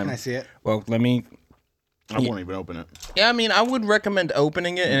 of time. Can I see it? Well, let me. I won't even open it. Yeah, I mean, I would recommend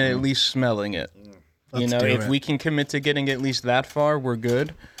opening it and at least smelling it. Let's you know, do if it. we can commit to getting at least that far, we're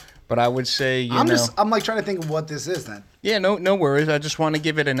good. But I would say, I'm like trying to think of what this is then. yeah, no worries. I just want to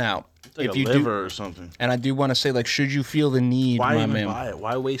give it an out. It's like if a you liver or something. and I do want to say, like, should you feel the need, Why my even man, buy it?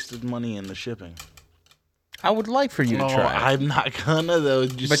 Why wasted money in the shipping? I would like for you to try it. I'm not gonna though.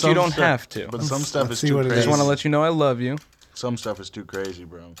 But you Some don't stuff- have to. But some stuff let's is see what too it is. crazy. Just want to let you know I love you. Some stuff is too crazy,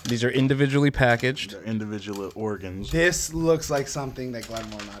 bro. These are individually packaged. They're individual organs. This looks like something that Glenn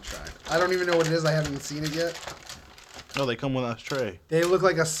will not try. I don't even know what it is. I haven't seen it yet. No, they come with a tray. They look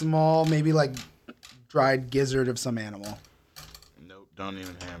like a small, maybe like dried gizzard of some animal. Nope, don't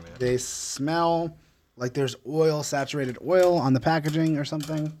even ham it. They smell like there's oil, saturated oil on the packaging or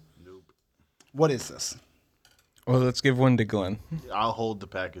something. Nope. What is this? Well, let's give one to Glenn. I'll hold the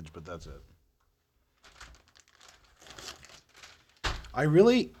package, but that's it. I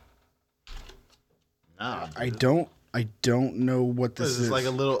really, Nah, I don't know what this This is. is like a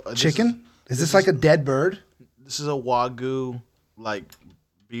little Chicken? Is this like a dead bird? This is a Wagyu like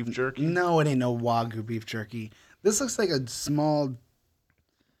beef jerky. No, it ain't no Wagyu beef jerky. This looks like a small.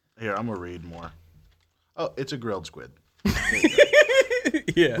 Here, I'm gonna read more. Oh, it's a grilled squid.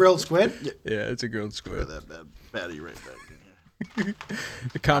 Yeah. Grilled squid? Yeah, it's a grilled Throw squid. that bad baddie right back in here.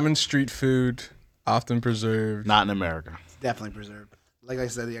 The common street food, often preserved. Not in America. Definitely preserved. Like I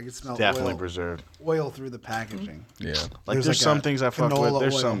said, I can smell Definitely oil, preserved. oil through the packaging. Yeah. Like There's there's like some a things I fuck with. canola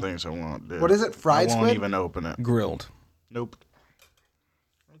There's oil. some things I won't do. What is it? Fried I won't squid? even open it. Grilled. Nope.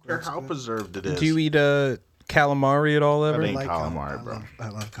 I don't care how preserved it is. Do you eat calamari at all ever? ain't calamari, bro. I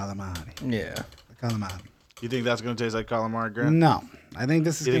love calamari. Yeah. Calamari. You think that's gonna taste like calamari, Grant? No, I think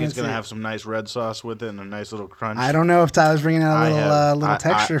this is You think gonna it's gonna taste- have some nice red sauce with it and a nice little crunch? I don't know if Tyler's bringing out a little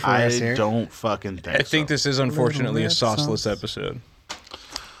texture for us here. I don't fucking think I think so. this is unfortunately a red sauceless sauce. episode.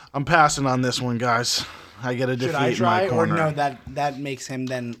 I'm passing on this one, guys. I get a defeat Should I try in my or corner. no? That makes him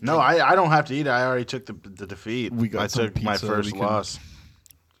then. No, I don't have to eat it. I already took the defeat. We got I some took my pizza first we can- loss.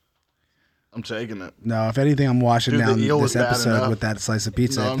 I'm taking it. No, if anything, I'm washing Dude, the down eel was this bad episode enough. with that slice of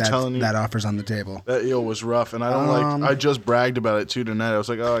pizza No, I'm if telling you. that offers on the table. That eel was rough, and I don't like. I just bragged about it too tonight. I was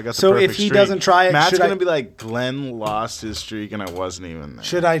like, "Oh, I got the So perfect if he streak." doesn't try it, Matt's should gonna I- be like, "Glenn lost his streak, and I wasn't even there."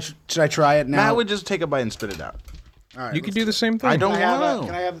 Should I try it now? Matt would just take a bite and spit it out. All right, You could do the same thing. I don't Can I have? want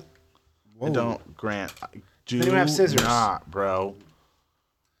Can I have? I don't, Grant. Do anyone have scissors? not, bro.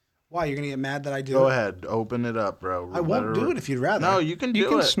 Why you're gonna get mad that I do? Go it? ahead, open it up, bro. I won't do it if you'd rather. No, you can do You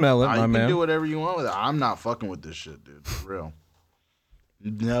can it. smell it, my You man. can do whatever you want with it. I'm not fucking with this shit, dude. For real.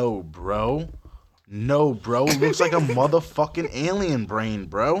 No, bro. No, bro. It looks like a motherfucking alien brain,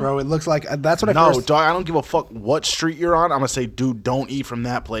 bro. Bro, it looks like that's what I No, first. dog. I don't give a fuck what street you're on. I'm gonna say, dude, don't eat from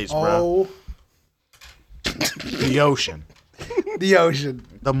that place, bro. Oh, The ocean, the ocean.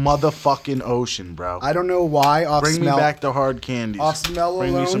 the motherfucking ocean, bro. I don't know why. Off Bring smell, me back the hard candies. off smell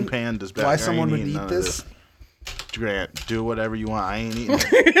Bring alone. me some pandas back. I Why ain't someone would eating eat none of this? Grant, do whatever you want. I ain't eating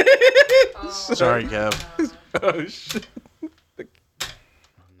it. Sorry, Kev. Oh shit.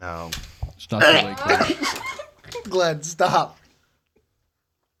 No. It's not too late. Chris. Glenn, stop.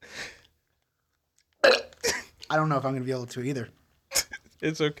 I don't know if I'm gonna be able to either.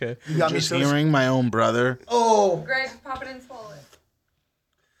 It's okay. You got me Just so. hearing my own brother. Oh, Greg, pop it and swallow it.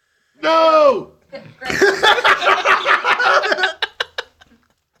 No! Greg,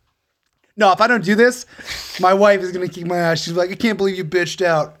 no! If I don't do this, my wife is gonna kick my ass. She's like, I can't believe you bitched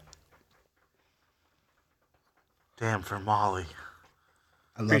out. Damn, for Molly.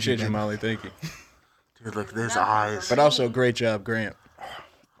 I love Appreciate you, babe. Molly. Thank you. Dude, look at his eyes. But also, great job, Grant.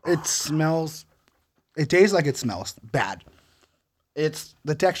 It smells. It tastes like it smells bad. It's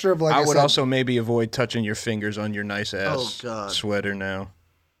the texture of like I would said, also maybe avoid touching your fingers on your nice ass God. sweater now.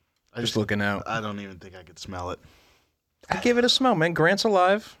 Just looking out. I don't even think I could smell it. I give it a smell, man. Grant's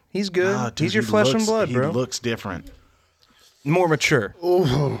alive. He's good. Nah, dude, He's your he flesh and looks- blood, bro. He looks different. More mature.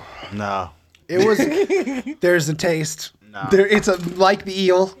 No. It was. There's a taste. No. There, it's like the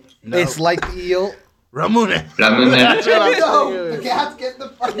eel. No. It's like the eel. Ramune. Ramonet. No, the cat's getting the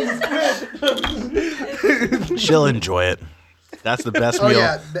fucking squid. She'll enjoy it. That's the best meal.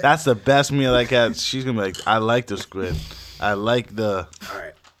 yeah. That's the best meal I got. She's gonna be like, I like the squid. I like the. All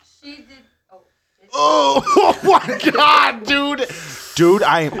right. she did. Oh, Oh my god, dude. Dude,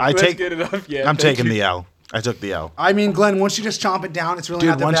 I take. get it up. Yeah. I'm taking the L. I took the L. I mean, Glenn, once you just chomp it down, it's really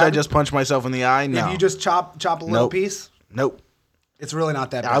not Dude, that once bad. I just punch myself in the eye, no. If you just chop a little Nope. piece, Nope. it's really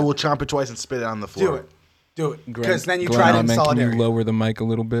not that bad. I will chomp it twice and spit it on the floor. do it. Do it. Because then you tried it in Can you solidarity. lower the mic a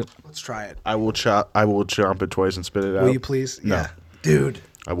little bit? Let's try it. I will chomp it twice and spit it out. Will you please? No. Yeah. Dude.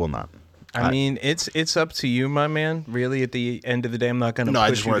 I will not. I mean, it's up to you, my man. Really, at the end of the day, I'm not going to No, push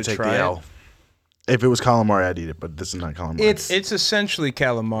I just you want to to take try the it. L. If it was calamari, I'd eat it, but this is not calamari. It's essentially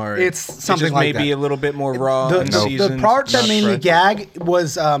calamari. It's something it just like maybe that. a little bit more raw The, and the, seasoned. the part that not made me fresh. gag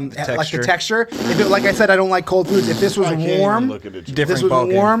was like the texture. If it, like I said, I don't like cold foods. If this was warm, Look at it. if Different this was ball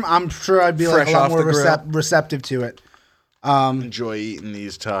game. warm, I'm sure I'd be like Fresh a lot off more the grill. receptive to it. Enjoy eating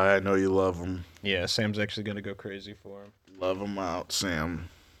these, Ty. I know you love them. Yeah, Sam's actually going to go crazy for him. Love them out, Sam.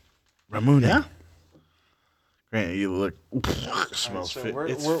 Ramune. Yeah. Grant, you look. Smells So fit.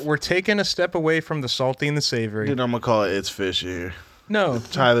 we're taking a step away from the salty and the savory. Dude, I'm gonna call it. It's fishy. No,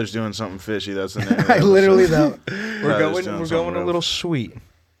 Tyler's doing something fishy. That's the name. Of the I literally episode. though. we're Tyler's going something a real- little sweet.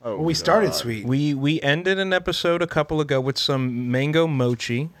 Oh, Well, we started God. sweet. We ended an episode a couple ago with some mango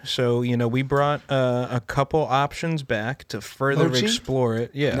mochi. So, we brought a couple options back to further Mochi? explore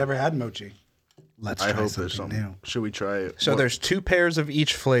it. Yeah. Never had mochi. Let's I try hope there's something something. new. Should we try it? So there's 2 pairs of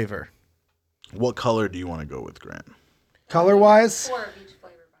each flavor. What color do you want to go with, Grant? Color wise, 4 of each flavor, by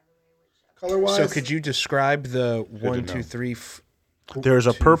the way. color wise. So could you describe the to 1, know. 2, 3, There's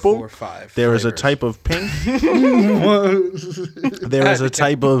a 2, purple. 4, 5 There is a flavors? type of pink. There is a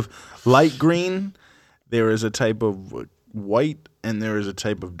type of light green. There is a type of white, and there is a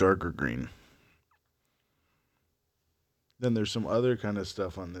type of darker green. Then there's some other kind of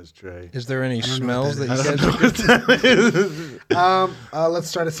stuff on this tray. Is there any don't know what smells that that I you don't guys know what that is.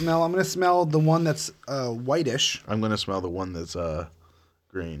 Let's try to smell. I'm gonna smell the one that's whitish. I'm gonna smell the one that's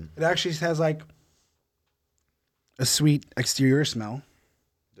green. It actually has like a sweet exterior smell.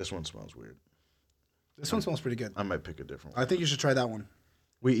 This one smells weird. This one smells pretty good. I might pick a different one. I think you should try that one.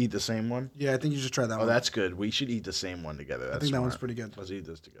 We eat the same one? Yeah, I think you should try that Oh, one. that's good. We should eat the same one together. That's I think that one's smart. pretty good. Let's eat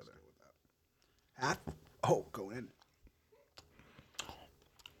this together. Half? Oh, go in.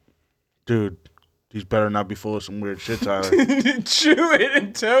 Dude, these better not be full of some weird shit, Tyler. Chew it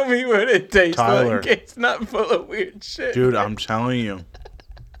and tell me what it tastes Tyler. like. It's not full of weird shit. Dude, I'm telling you.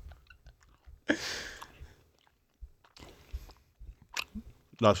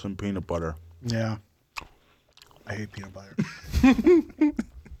 That's some peanut butter. Yeah. I hate peanut butter.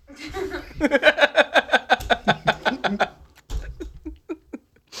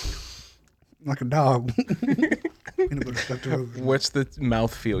 Like a dog. Peanut butter stuck to over. What's the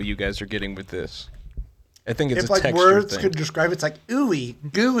mouthfeel you guys are getting with this? I think it's If a like texture words thing. could describe it, it's like ooey,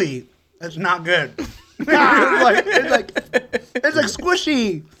 gooey. It's not good. it's like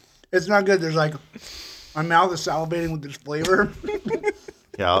squishy. It's not good. There's like my mouth is salivating with this flavor.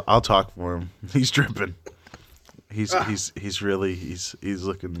 Yeah, I'll talk for him. He's dripping. He's really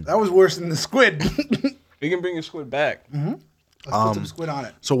looking. That was worse than the squid. We can bring a squid back. Let's put some squid on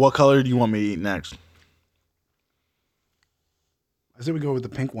it. So what color do you want me to eat next? I say we go with the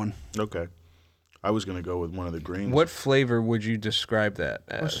pink one. Okay. I was gonna go with one of the greens. What flavor would you describe that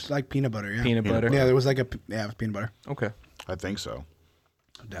as? It's like peanut butter, yeah. Peanut butter? Yeah, there was like it was peanut butter. Okay. I think so.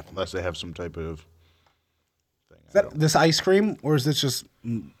 Definitely. Unless they have some type of thing. Is that this ice cream, or is this just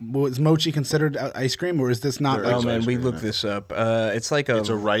was mochi considered ice cream, or is this not? There Oh is man, ice we cream looked in it. this up. It's like a. It's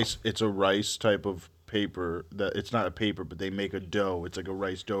a rice type of paper that it's not a paper, but they make a dough. It's like a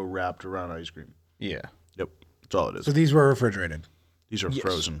rice dough wrapped around ice cream. Yeah. Yep. That's all it is. So these were refrigerated, These are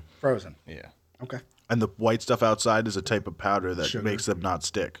frozen. frozen. Yeah. Okay. And the white stuff outside is a type of powder that Sugar. makes them not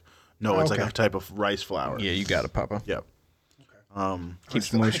stick. No, it's like Okay. a type of rice flour. Yeah, you got it, Papa. Yep.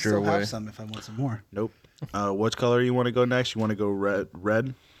 Keeps I moisture still away. have some if I want some more. Nope. What color you want to go next? You want to go red?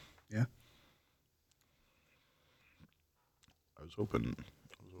 Red? Yeah. I was hoping.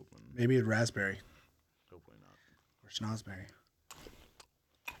 Maybe a raspberry Hopefully not. or schnozberry.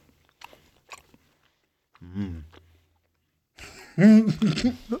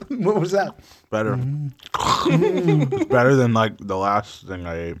 What was that? Better. It's better than like the last thing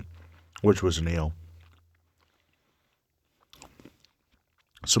I ate, which was an eel.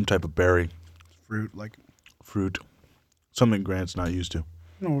 Some type of berry, Fruit, like fruit, something Grant's not used to.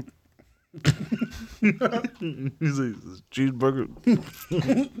 no. He's like, cheeseburger.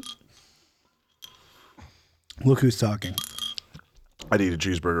 Look who's talking. I'd eat a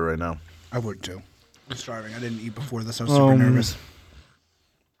cheeseburger right now. I would too. I'm starving. I didn't eat before this. I was super nervous.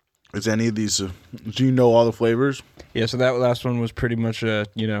 Is any of these? Do you know all the flavors? Yeah, so that last one was pretty much a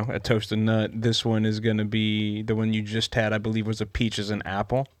toasted nut. This one is going to be the one you just had, I believe, was a peaches and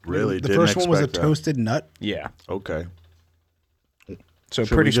apple. Really? The Didn't first one was a expect that. toasted nut. Yeah. Okay. So Should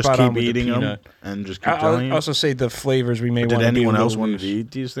pretty we just spot keep on with the eating them peanut. and just keep telling I'll you? also say the flavors we may want Did to anyone be a else little want to loose.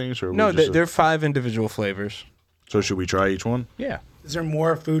 eat these things, or No, we just they're 5 individual flavors. so should we try each one? Yeah. Is there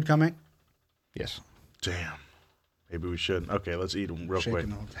more food coming? Yes. Damn. Maybe we should. Okay, let's eat them real quick. Shaking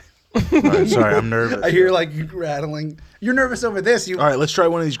the whole thing. All right, sorry, I'm nervous. I hear like you rattling. You're nervous over this. You All right, let's try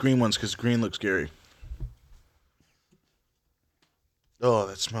one of these green ones because green looks scary. Oh,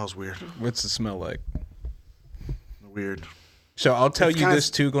 that smells weird. What's it smell like? Weird. So I'll tell It's you kinda- this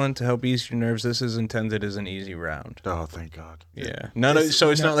too, Glenn, to help ease your nerves. This is intended as an easy round. Oh, thank God. Yeah. So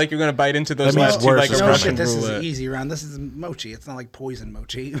it's not like you're going to bite into those That means last two worse like is a no coming. Russian shit. This roulette. is easy round. This is mochi. It's not like poison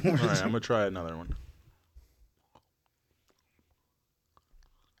mochi. All right, I'm gonna try another one.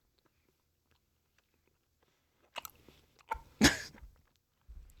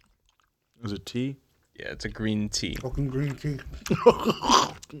 Is it tea? Yeah, it's a green tea. Fucking green tea.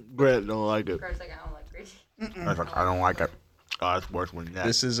 Grant don't like it. Gross, like, I don't like green tea. I was like, I don't like it. Oh, it's worse than that.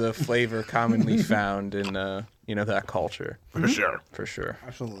 This is a flavor commonly found in that culture for sure. for sure.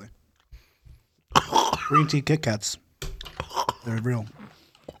 Absolutely. Green tea Kit Kats. They're real.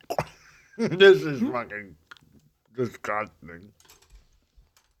 This is fucking disgusting.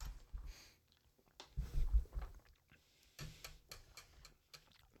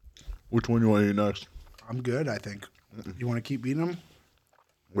 Which one you want to eat next? I'm good, I think. You want to keep eating them?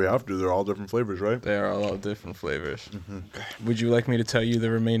 We have to. They're all different flavors, right? They are all different flavors. Would you like me to tell you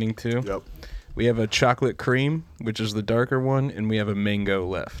the remaining two? Yep. We have a chocolate cream, which is the darker one, and we have a mango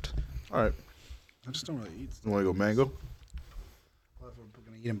left. All right. I just don't really eat. You want to go mango? Well, if we're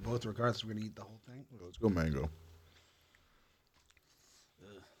going to eat them both regardless, we're going to eat the whole thing. Let's go mango.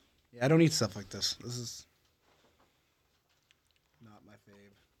 Yeah, I don't eat stuff like this. This is not my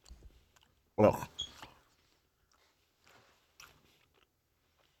fave. Well,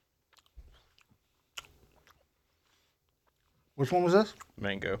 Which one was this?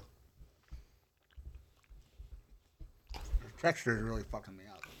 Mango. The texture is really fucking me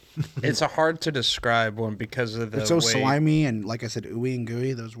up. It's a hard to describe one because of the It's so way... slimy and, like I said, ooey and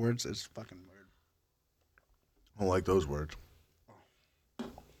gooey. Those words is fucking weird. I don't like those words.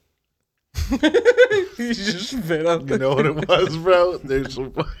 You just spit up. You know what it was, bro? There's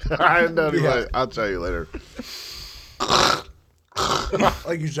some. I know. Yeah. I'll tell you later.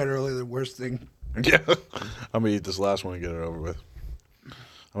 Like you said earlier, the worst thing. Yeah. I'm gonna eat this last one and get it over with. I'm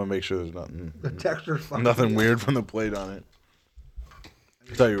gonna make sure there's The texture is fucking nothing weird from the plate on it.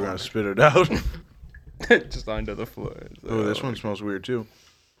 I thought you were gonna spit it out. Just onto the floor. Oh, this one smells weird too.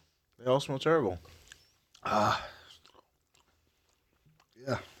 They all smell terrible. Yeah.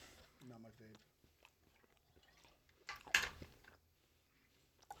 Not my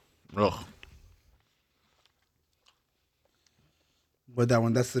fave. Ugh. What that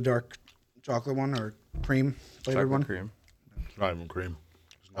one? That's the dark chocolate one or cream flavored one? Cream. It's not even cream.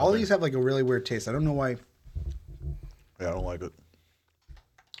 It's All nothing. these have like a really weird taste. I don't know why. Yeah, I don't like it.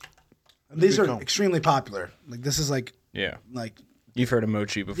 These good are call. extremely popular. Like this is like Yeah. like You've heard of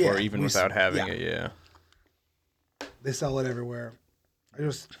mochi before, Yeah, even we without s- having yeah. it, yeah. they sell it everywhere.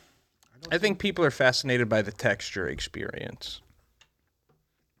 I think people are fascinated by the texture experience.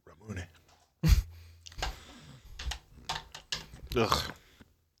 Ramune. Ugh.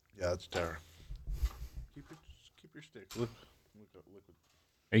 Yeah, that's terror. Keep your stick. Look.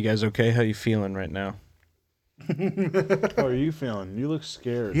 Are you guys okay? How you feeling right now? How are you feeling? You look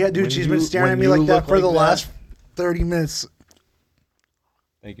scared. Yeah, dude, When she's you- been staring when at me you like that look for the that- last 30 minutes.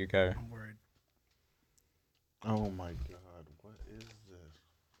 Thank you, Kyra. I'm worried. Oh my god, what is this?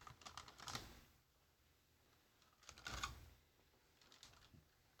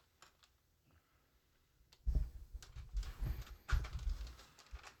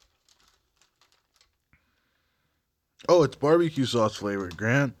 Oh, it's barbecue sauce flavored,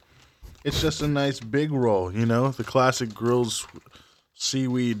 Grant. It's just a nice big roll, you know, the classic grill's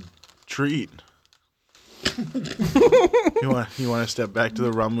seaweed treat. you want to step back to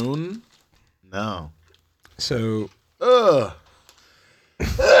the ramen? No. So, Ugh.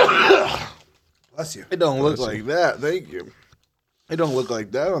 Bless you. It don't look like that. Thank you. It don't look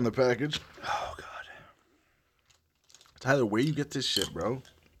like that on the package. Oh, God. Tyler, where you get this shit, bro?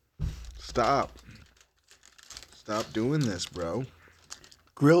 Stop. Stop doing this, bro.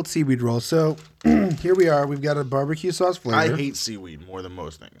 Grilled seaweed roll. So here we are. We've got a barbecue sauce flavor. I hate seaweed more than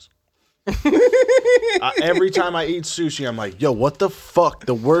most things. Every time I eat sushi, I'm like, yo, what the fuck?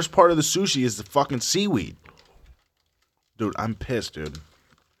 The worst part of the sushi is the fucking seaweed. Dude, I'm pissed, dude.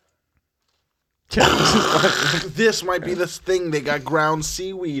 This might be the thing. They got ground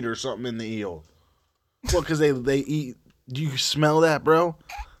seaweed or something in the eel. Well, because they eat. Do you smell that, bro?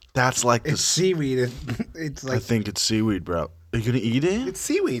 That's like the It's seaweed. It's I like think it's seaweed, bro. Are you gonna eat it? it's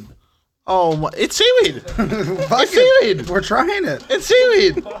seaweed. Oh my! It's seaweed. Fuck It's it. seaweed. We're trying it. It's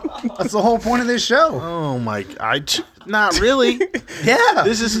seaweed. That's the whole point of this show. Oh my! Not really. Yeah.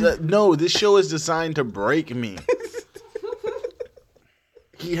 This is no. This show is designed to break me.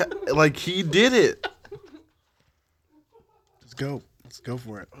 He did it. Let's go. Let's go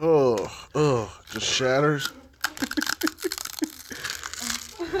for it. Oh, just shatters.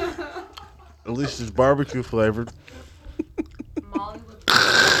 At least it's barbecue flavored. Molly would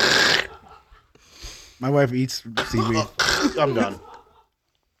My wife eats seaweed. I'm done.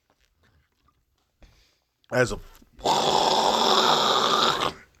 As a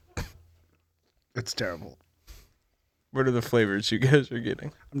It's terrible. what are the flavors you guys are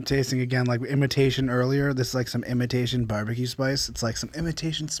getting? I'm tasting again like imitation earlier. This is like some imitation barbecue spice. It's like some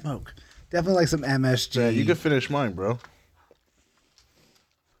imitation smoke. Definitely like some MSG. yeah, you can finish mine, bro.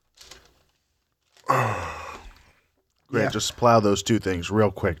 Great, Yeah. just plow those two things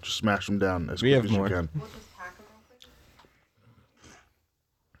real quick. Just smash them down as We quick have as more. you can. we'll just pack them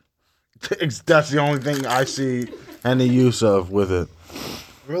real quick. That's the only thing I see any use of with it.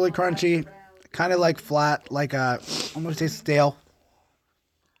 really crunchy, kind of like flat, like almost tastes stale.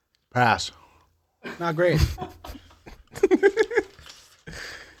 Pass. Not great.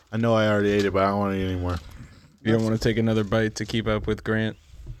 I know I already ate it, but I don't want to eat anymore. You don't want to take another bite to keep up with Grant?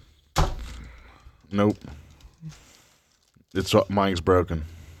 Nope. Mine's broken.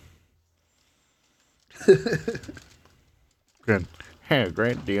 Good. Hey,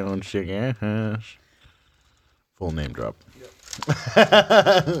 great deal on chicken. Full name drop.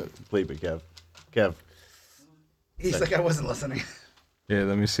 Bleep it, Kev. Kev. He's like, I wasn't listening. Yeah,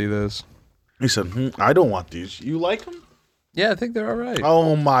 let me see those. He said, I don't want these. You like them? Yeah, I think they're all right.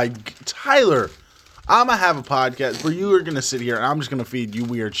 Oh my, Tyler. I'm gonna have a podcast where you are gonna sit here and I'm just gonna feed you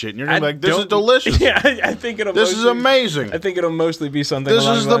weird shit, and you're gonna be I like, "This is don't- delicious. Yeah, I think it'll. This is mostly- amazing. I think it'll mostly be something. This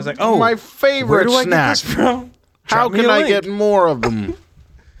along is the lines like, oh, my where favorite do I snack. get this from? How Drop me can a I link. get more of them?"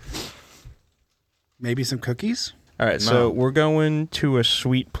 Maybe some cookies. All right, so we're going to a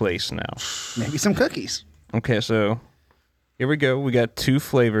sweet place now. Maybe some cookies. Okay, so here we go. We got 2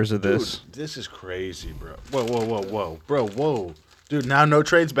 flavors of this. Dude, this is crazy, bro. Whoa, bro, whoa. Dude, now no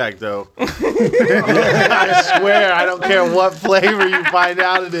trades back, though. I swear, I don't care what flavor you find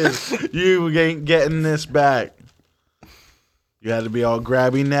out it is. You ain't getting this back. You had to be all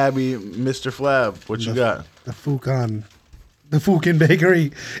grabby nabby, Mr. Flab. What you got? The Fukan. The Fukin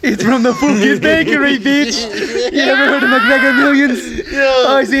Bakery. It's from the Fukin Bakery, bitch. You ever heard of McGregor Millions?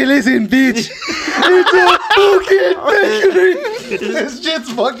 I say, listen, bitch. It's a Fukin Bakery. This shit's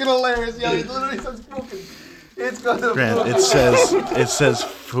fucking hilarious, yo. It literally says Fukin. It's got the Grant, it says Fook. It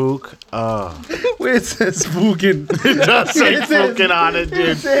says Fukin. It does say It says- Fookin on it, It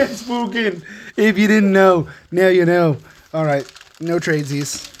dude. says Fukin. If you didn't know, now you know. All right, no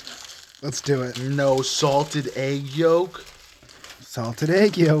tradesies. Let's do it. No salted egg yolk, Salted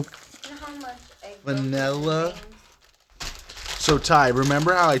egg yolk. You know how much egg vanilla. So Ty,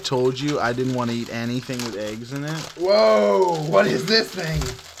 remember how I told you I didn't want to eat anything with eggs in it? Whoa, what is this thing?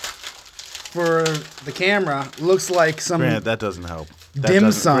 For the camera, looks like some... Grant, that doesn't help. That Dim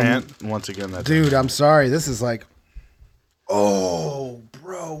doesn't- sum. Grant, once again, that Dude, I'm sorry. This is like... Oh,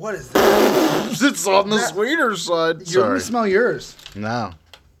 bro, what is that? it's on the sweeter side. Let Sorry. me smell yours. No.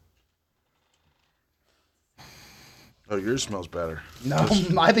 Oh, yours smells better. No,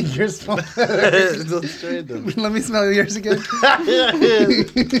 I think yours smells better. Let's trade them. Let me smell yours again.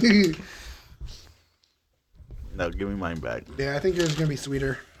 No, give me mine back. Yeah, I think yours is going to be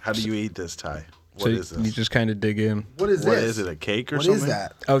sweeter. How do you eat this, Ty? So What is this? you just kind of dig in. What is What this? is it? A cake or What something? is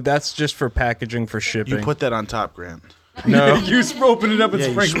that? Oh, that's just for packaging for shipping. You put that on top, Grant. no. You open it up and Yeah,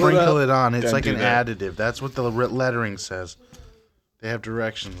 you sprinkle it sprinkle up. it on. It's Don't like do an that. additive. That's what the lettering says. They have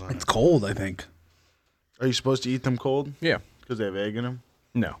directions on It's it. cold, I think. Are you supposed to eat them cold? Yeah. Because they have egg in them?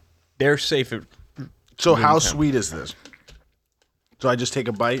 No. They're safe. It So how temp. sweet is this? So I just take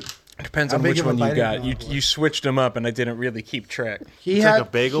a bite? depends How on big which of a one you bite got. are You you you switched them up, and I didn't really keep track. He like a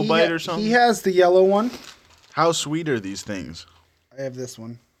bagel bite or something? He has the yellow one. How sweet are these things? I have this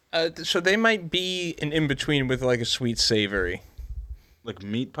one. So they might be an in between with like a sweet savory. Like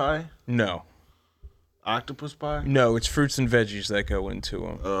meat pie? No, Octopus pie? no, it's fruits and veggies that go into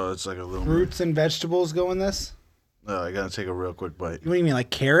them. It's like a little. Fruits and vegetables go in this? I gotta take a real quick bite. What do you mean,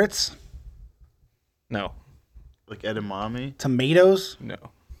 like carrots? No, Like edamame? Tomatoes? no.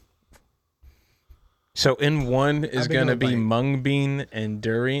 So in one is big gonna of a be bite? mung bean and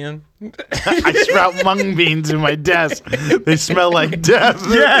durian. I sprout mung beans in my desk. They smell like death.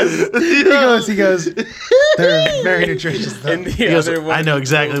 He goes, they're very nutritious. Though. And the He goes, other one I know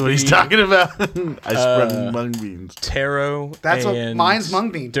exactly will what he's be talking about. I sprout mung beans. Taro. That's what- and mine's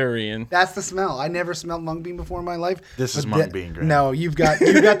mung bean. Durian. That's the smell. I never smelled mung bean before in my life. This is But mung bean, Grant. No, you've got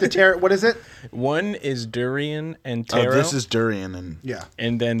the terror. What is it? One is durian and Oh, taro. this is durian and Yeah.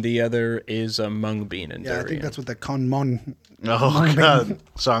 and then the other is a mung bean and Yeah, durian. I think that's what the konmon. oh god.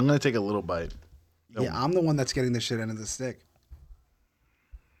 So I'm gonna take a little bite. Yeah, I'm the one that's getting the shit end of the stick.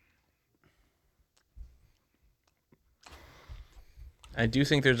 I do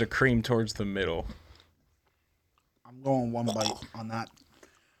think there's a cream towards the middle. I'm going one bite on that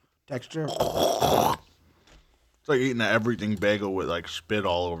texture. It's like eating an everything bagel with like spit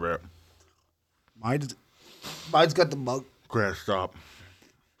all over it. Mine's got the bug. Grant, stop.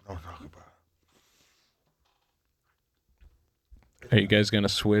 Don't talk about it. Are you guys gonna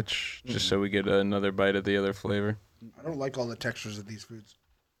switch just so we get another bite of the other flavor? I don't like all the textures of these foods.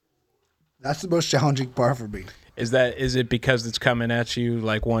 That's the most challenging part for me. Is it because it's coming at you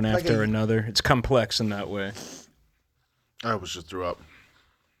like one Like after a- another? It's complex in that way. I was just threw up.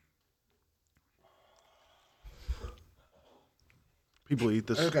 People eat I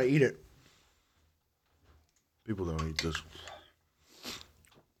this. just gotta eat it. People don't eat this.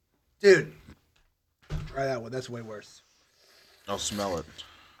 Dude. Try that one. That's way worse. I'll smell it.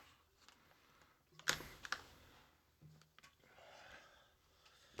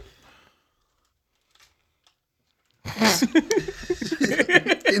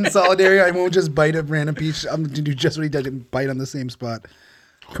 In solidarity, I won't just bite a random piece. I'm gonna do just what he did and bite on the same spot.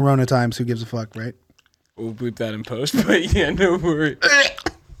 Corona times, who gives a fuck, right? We'll bleep that in post, but yeah, no worry.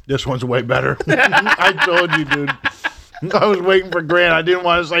 This one's way better. I told you, dude. I was waiting for Grant. I didn't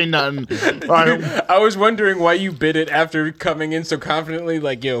want to say nothing. I was wondering why you bit it after coming in so confidently,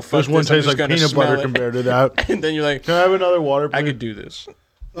 like, yo, fuck This one I'm tastes just like gonna peanut smell butter it. compared to that. And then you're like, Can I have another water, please? I could do this.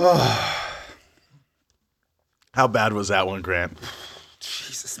 How bad was that one, Grant?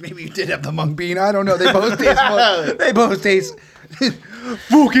 Jesus, maybe you did have the mung bean. I don't know. They both taste. They both taste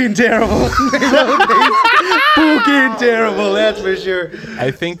fucking terrible. They both taste fucking terrible. That's for sure.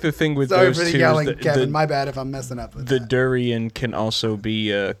 I think the thing with Sorry those for the two yelling, is Kevin. My bad if I'm messing up. With the that. durian can also be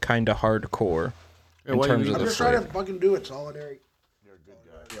kind of hardcore in why terms you- of I'm the just trying flavor. to fucking do it solidary. You're a good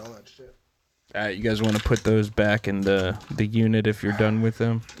guy. All that shit. All right, you guys want to put those back in the unit if you're done with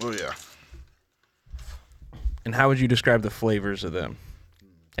them? Oh yeah. And how would you describe the flavors of them?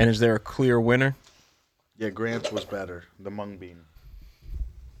 And is there a clear winner? Yeah, Grant's was better. The mung bean.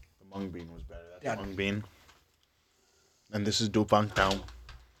 The mung bean was better. That's Yeah. mung bean. And this is Dufang Tao.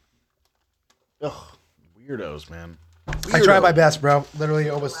 Ugh, weirdos, man. I tried my best, bro. Literally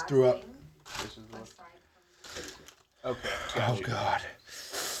almost threw up. Okay. Oh god.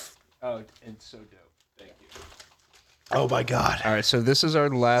 Oh, it's so dope. Thank you. Oh my god. All right, so this is our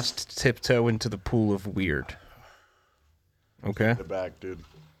last tiptoe into the pool of weird. Okay? The back, dude.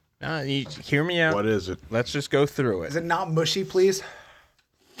 You hear me out. What is it? Let's just go through Is it. it not mushy, please?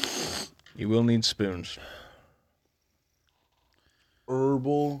 You will need spoons.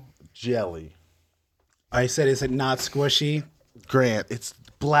 Herbal jelly. I said, is it not squishy? Grant, it's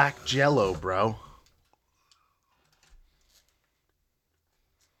black jello, bro.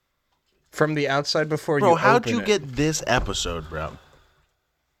 From the outside before Bro, you how'd open you it. get this episode, bro?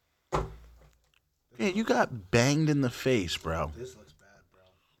 Yeah, you got banged in the face, bro. This looks bad, bro.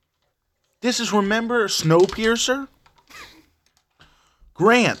 This is, remember Snowpiercer?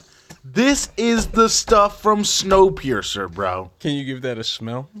 Grant, this is the stuff from Snowpiercer, bro. Can you give that a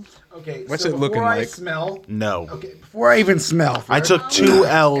smell? Okay, What's so it looking before I like? smell. No. Okay, before I even smell. I took 2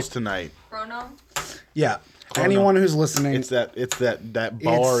 L's tonight. Chrono. Yeah. Anyone who's listening, It's that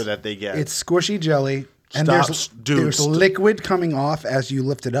bar It's- that they get. it's squishy jelly, and Stop, dude, there's liquid coming off as you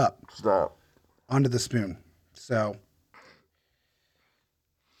lift it up Stop. onto the spoon. So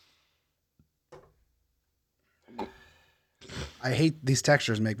I hate these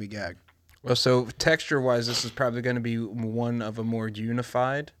textures. Make me gag. Well, so texture-wise, this is probably going to be one of a more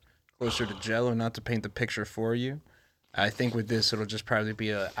unified, closer to Jello. Not to paint the picture for you, I think with this it'll just probably be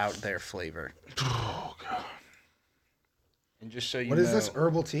a out there flavor. Oh god! And just so you What know, is this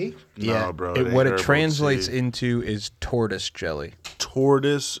herbal tea? Yeah, No, bro. what it ain't translates herbal tea. into is tortoise jelly.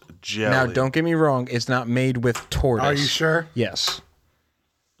 Tortoise jelly. Now, don't get me wrong; it's not made with tortoise. Are you sure? Yes.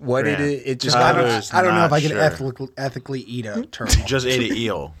 What Grant, it is, it just I Tyler's don't know if not I can sure. ethically eat a turtle. Just ate an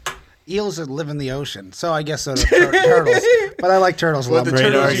eel. Eels that live in the ocean, so I guess so do turtles. But I like turtles a lot. the more.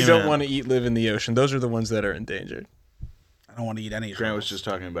 Great turtles you don't argument. want to eat live in the ocean. Those are the ones that are endangered. I don't want to eat any. Grant was turtles. just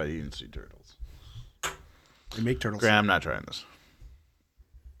talking about eating sea turtles. We make turtles. Grant, I'm not trying this.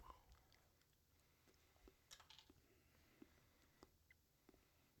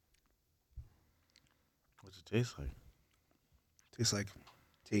 What's it taste like? Tastes like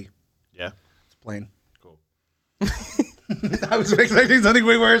tea. Yeah. It's plain. Cool. I was expecting something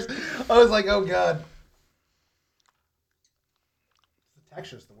way worse. I was like, oh god. The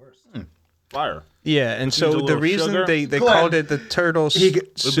texture's the worst. Fire. Yeah, and Needs a so the little reason sugar. they Glenn. called it the turtle He soup g-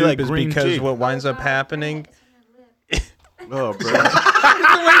 It'd be like is green because tea. what winds up happening. Oh, bro.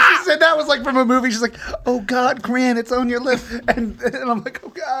 The way she said that was like from a movie. She's like, oh god, Grant, it's on your lip. And I'm like, oh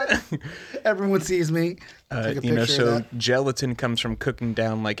god. Everyone sees me. Take a You know, picture so of that. gelatin comes from cooking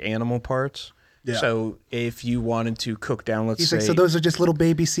down like animal parts. Yeah. So if you wanted to cook down, let's He's say like, so those are just little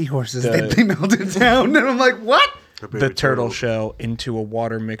baby seahorses. The- They melted down. And I'm like, what? the turtle shell into a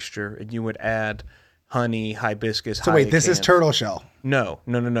water mixture, and you would add honey, hibiscus. So wait, this is hyacinth. turtle shell. No.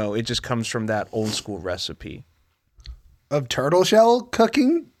 It just comes from that old school recipe. Of turtle shell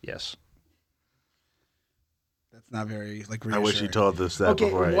cooking? Yes. That's not very like I wish you reassuring. told us that Okay,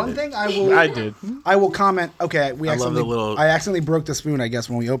 before I one ate it. thing I did. will comment. Okay, I love the little- I accidentally broke the spoon, I guess,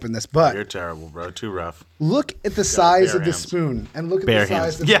 when we opened this. But You're terrible, bro. Too rough. look at the size bare of the hands. spoon, and look at Bare the size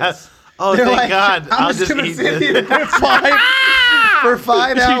hands. of Yeah. this. Oh, They're thank like, God. I'm I'll just gonna eat sit this. here for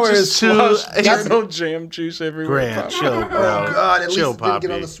 5 hours. Turtle jam juice everywhere. Grant, chill, bro. Oh God! At chill, least it didn't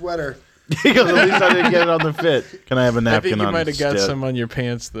get on Poppy. the sweater. He goes, at least I didn't get it on the fit. Can I have a I napkin think you on might have got instead? some on your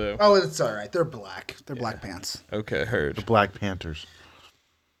pants though. Oh, it's all right. They're black. They're black pants. Okay, heard. Black Panthers.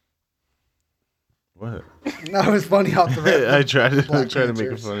 What? No, it was funny off the rip. I tried to Black try to make a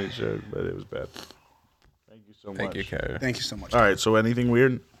Panthers. funny joke, but it was bad. Thank you so much. Thank you, Kyra. Thank you so much. All right, so anything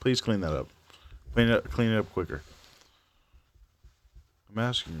weird, please clean that up. Clean it up quicker. I'm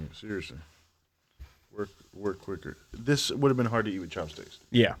asking you, seriously. Work quicker. This would have been hard to eat with chopsticks.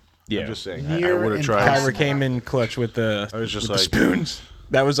 Yeah. Yeah. I'm just saying. I Near would have tried. impossible. Kyra came in clutch with the, I was just with the like- spoons.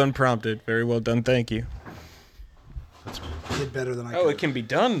 That was unprompted. Very well done. Thank you. Did better than I Oh, could. it can be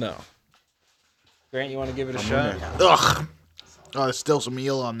done though. Grant, you want to give it a shot? Ugh. Oh, there's still some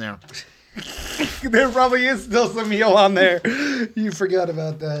eel on there. There probably is still some meal on there. You forgot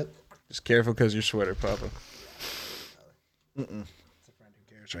about that. Just careful because your sweater, Papa.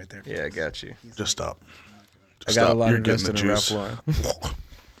 It's right there. Yeah, I got you. Just stop. I got a lot You're invested getting in the Ralph juice.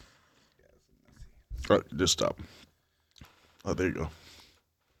 Lauren. Just stop. Oh, there you go.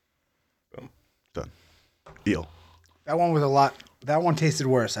 Boom. Done. Eel. That one was a lot. That one tasted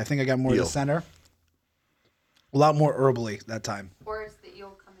worse. I think I got more of Eel. the center. A lot more herbally that time. Or is the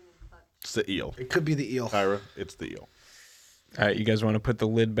eel coming in clutch? It's the eel. It could be the eel. Tyra, it's the eel. All right, you guys want to put the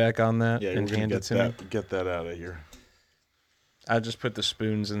lid back on that Yeah, and we're gonna hand it get to me? get that out of here. I'll just put the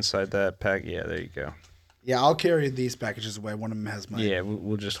spoons inside that pack. Yeah, there you go. Yeah, I'll carry these packages away. One of them has my. Yeah,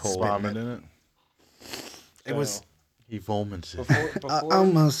 we'll just hold Vomit it. in it. It was He vomits it.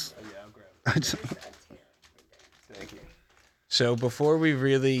 almost. So before we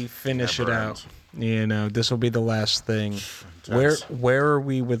really finish Never it out, this will be the last thing. Where are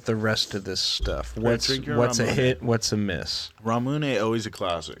we with the rest of this stuff? What's drink your a Ramune. hit? What's a miss? Ramune, always a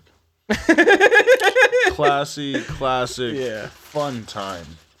classic. Classic. Yeah. Fun time.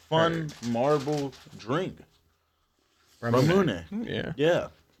 Fun marble drink. Ramune. Yeah. Yeah.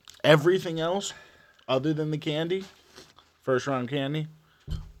 Everything else, other than the candy, first round candy.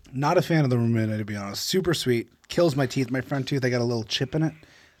 Not a fan of the Ramune, to be honest. Super sweet. Kills my teeth. My front tooth, I got a little chip in it.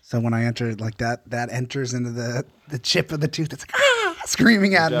 So when I enter it like that, that enters into the chip of the tooth. It's like,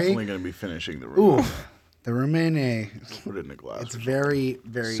 screaming at Definitely me. going to be finishing the Ooh, Ramune. the Ramune. Put it in a glass. It's very,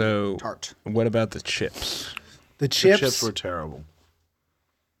 very So tart. what about the chips? The The chips, chips were terrible.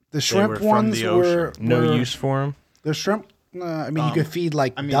 the shrimp were from ones the were ocean. No were- use for them? The shrimp. I mean, you could feed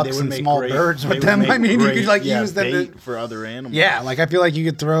like I mean, ducks and make small great- birds they with would them. make I mean, you great, could like yeah, use them. bait To, for other animals. yeah, like I feel like you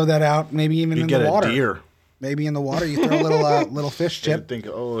could throw that out. Maybe even You in get the water. a deer. Maybe in the water, you throw a little fish You chip. think,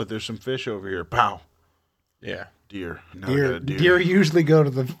 oh, there's some fish over here. Pow. Yeah. Deer. Now I got a Deer usually go to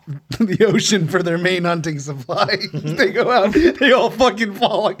the ocean for their main hunting supply. They go out, they all fucking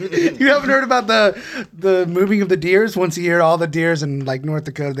fall. You haven't heard about the moving of the deers? Once a year, all the deers in like North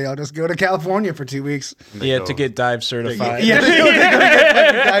Dakota, they all just go to California for 2 weeks. Yeah, to get dive certified. Yeah, they go get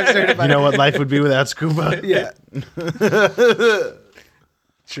fucking dive certified. You know what life would be without scuba? Yeah,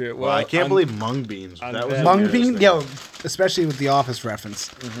 True. Well, I can't believe mung beans. That was the mung weirdest bean. thing. Yo, especially with the Office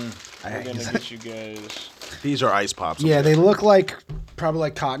reference. I'm gonna get you guys. These are ice pops. Yeah, they look like probably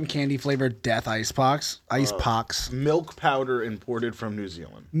like cotton candy flavored death ice pox. Ice pox. Milk powder imported from New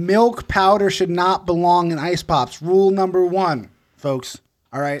Zealand. Milk powder should not belong in ice pops. Rule number 1, folks.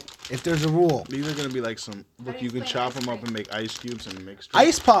 All right, if there's a rule. These are going to be like some. Look, you can chop them up and make ice cubes and mix.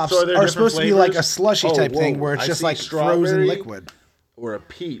 Ice pops So there are different supposed to be like a flavors? slushy Oh, type whoa. thing where it's I just see like frozen strawberry liquid. Or a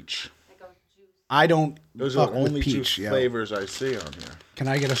peach. I don't Those are fuck the with only peach. two Yeah. flavors I see on here. Can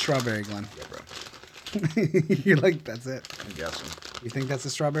I get a strawberry, Glenn? Yeah, bro. You're like, that's it. I'm guessing. You think that's a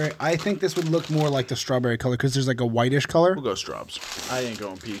strawberry? I think this would look more like the strawberry color because there's like a whitish color. We'll go straws. I ain't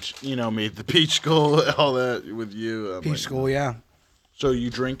going peach. You know me, the peach skull, all that with you. I'm Peach like, school, yeah. So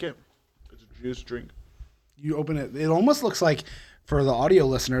you drink it? It's a juice drink. You open it. It almost looks like, for the audio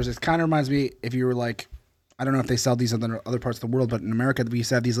listeners, it kind of reminds me if you were like, I don't know if they sell these in other parts of the world, but in America we used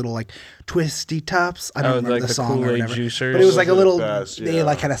to have these little like twisty tops. I don't remember like the the song or Kool-Aid whatever. juicers? But it was like a Those are the little. best, They yeah.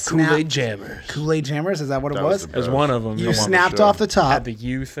 like had a snap. Kool-Aid Jammers. Kool-Aid Jammers. Is that what it That was? the As best. one of them. You on the snapped show. off the top. Had the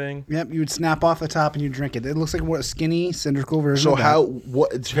U thing. Yep, you would snap off the top and you drink it. It looks like a skinny, cylindrical version. So of that. how?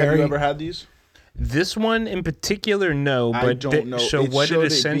 What? Have very- you ever had these? This one in particular, no. I But don't know. so It what showed it it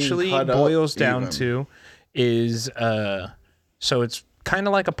being essentially cut up boils down even. to is, so it's kind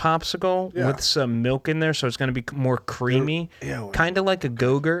of like a popsicle with some milk in there, so it's going to be more creamy, kind of like a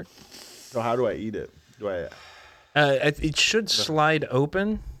Go-Gurt. So how do I eat it? Do I? It should slide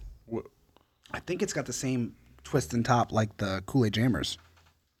open. I think it's got the same twist and top like the Kool-Aid Jammers.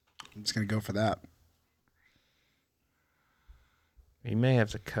 I'm just gonna go for that. You may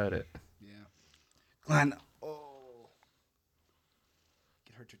have to cut it. Glenn, oh,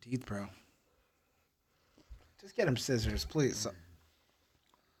 could hurt your teeth, bro. Just get him scissors, please.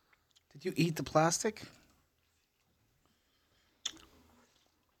 Did you eat the plastic?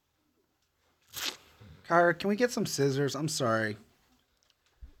 Kyra, can we get some scissors? I'm sorry.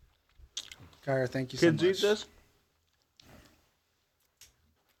 Kyra, thank you so Kids much. eat this?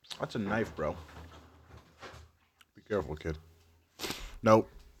 That's a knife, bro. Be careful, kid. Nope.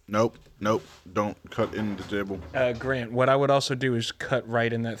 Nope. Nope. Don't cut into the table. Grant, what I would also do is cut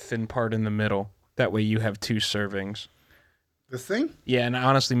right in that thin part in the middle. That way you have 2 servings. This thing? Yeah, and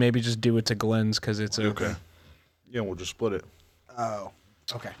honestly, maybe just do it to Glenn's because it's open. Okay. Yeah, we'll just split it. Oh,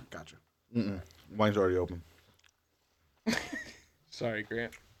 okay, gotcha. Mine's already open. Sorry,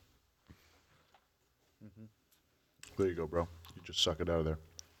 Grant. There you go, bro. You just suck it out of there.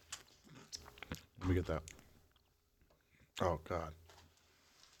 Let me get that. Oh, God.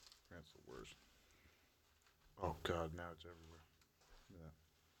 That's the worst. Oh, God. Now it's everywhere. Yeah.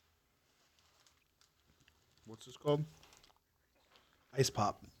 What's this called? Ice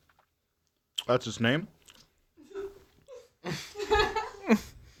pop. That's its name?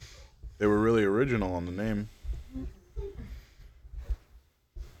 They were really original on the name.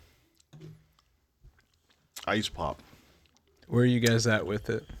 Ice pop. Where are you guys at with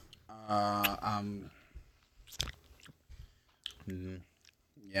it?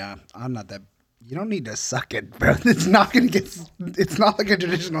 Yeah, I'm not that. You don't need to suck it, bro. It's not gonna get. It's not like a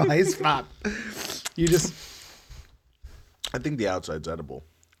traditional ice pop. You just. I think the outside's edible.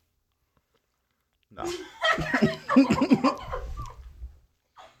 No.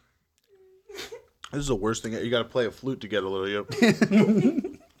 This is the worst thing. You got to play a flute to get a little.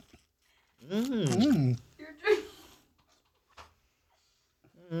 Yep.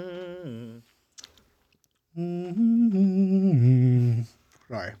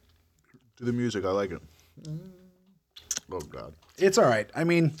 Sorry. To the music, I like it. Oh God. It's all right. I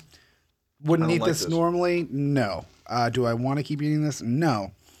mean, wouldn't I don't eat like this this. normally. No. Do I want to keep eating this?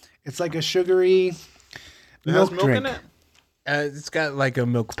 No. It's like a sugary It has milk milk drink. in it. It's got like a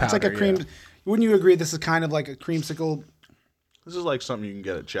milk powder. It's like a cream. yeah. Wouldn't you agree? This is kind of like a creamsicle. This is like something you can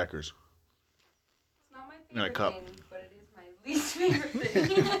get at Checkers. It's not my In a favorite cup. thing, but it is my least favorite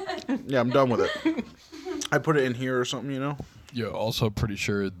thing. Yeah, I'm done with it. I put it in here or something, you know. Yo, also pretty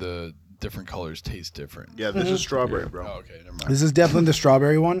sure the different colors taste different. Yeah, this is strawberry, bro. Oh, okay, never mind. This is definitely the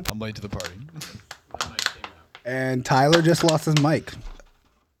strawberry one. I'm late to the party. And Tyler just lost his mic.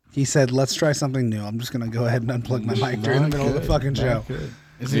 He said, "Let's try something new." I'm just gonna go ahead and unplug my mic during the middle of the fucking show.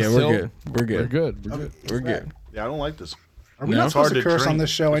 Is Yeah, it we're still- good. We're good. We're good. We're good. We're good. Yeah, I don't like this. Are we No. not It's supposed hard to to curse on drink. this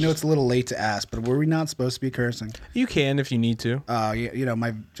show? I know it's a little late to ask, but were we not supposed to be cursing? You can if you need to. You know, my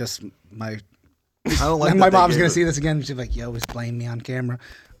I don't like. my that they mom's gave gonna it- see this again. She's like, "You always blame me on camera."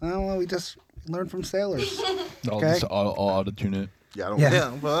 Oh, well, we just learned from sailors. I'll Okay. just I'll auto tune it. Yeah, I don't. Yeah.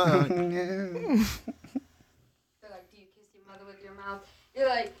 Yeah, but They're like, do you kiss your mother with your mouth? You're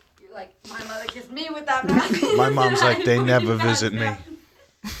like, my mother kissed me with that mouth. my mom's like, they never visit me.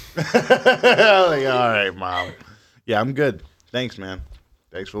 Like, all right, mom. Yeah, I'm good. Thanks, man.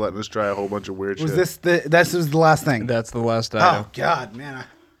 Thanks for letting us try a whole bunch of weird Was shit. this was the last thing? That's the last Oh item. God, man!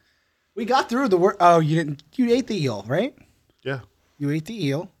 We got through the work. Oh, you didn't. You ate the eel, right? Yeah, You ate the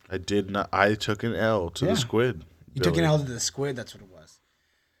eel. I did not. I took an L to Yeah. the squid. You took an Billy. L to the squid. That's what it was.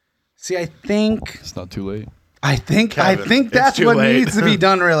 See, I think It's not too late. Kevin, it's that's too what late. needs to be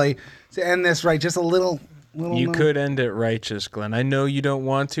done, really, to end this right. Just a little. You could end it righteous, Glenn. I know you don't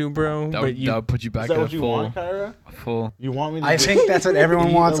want to, bro, That but would, that would put you Is back that at a what you full. want, Kyra? Full. You want me to? I think that's what everyone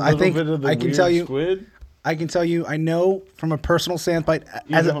eat wants. a I little think bit of the I can weird tell you. Squid? I can tell you. I know from a personal standpoint,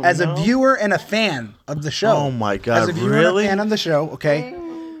 as don't a know? viewer and a fan of the show. Oh my God, As a viewer really? and a fan of the show, okay.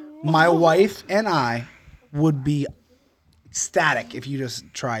 My wife and I would be ecstatic if you just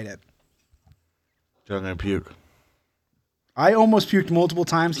tried it. I'm gonna puke. I almost puked multiple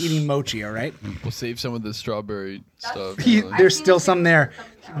times eating mochi. All right. We'll save some of the strawberry stuff. There's still some there.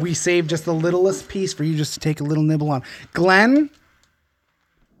 We saved just the littlest piece for you just to take a little nibble on. Glenn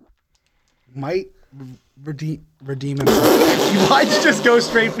might redeem himself. You might just go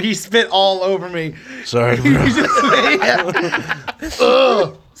straight. He spit all over me. Sorry, You bro. just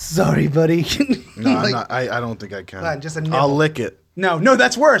Ugh. Sorry, buddy. No, I'm Like, not, I don't think I can. Glenn, just a I'll nibble. lick it. No,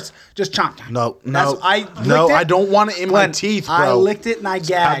 that's worse. Just chomp. No, That's- no, I licked no. it. I don't want it in my Glenn, teeth, bro. I licked it and I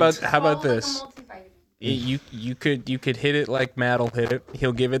gagged. How about Well, this? like a multivitamin. You could hit it like Matt'll hit it.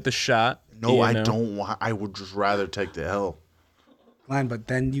 He'll give it the shot. No, you I know? don't want. I would just rather take the L. Glenn, but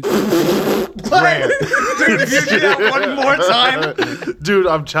then you. Grant. Dude, if you do that one more time. Dude,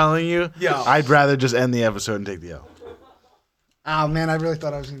 I'm telling you, Yo. I'd rather just end the episode and take the L. Oh man, I really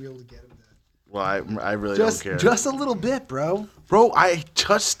thought I was gonna be able to get him. Well, I really Just, don't care. just a little bit, bro. Bro, I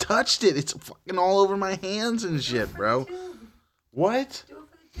just touched it. It's fucking all over my hands and shit, bro. What?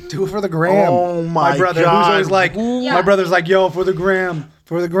 Do it for the gram. Oh my brother, God. who's always like, Yeah. my brother's like, yo, for the gram,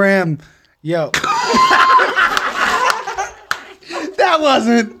 yo. That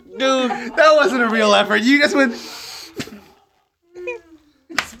wasn't, dude. That wasn't a real effort. You just went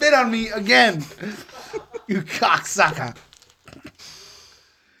spit on me again. You cocksucker.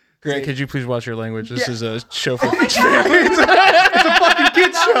 Grant, could you please watch your language? This Yeah. is a show for It's a fucking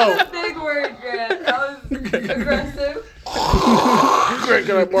kids That show. was a big word, Grant. That was aggressive. Grant,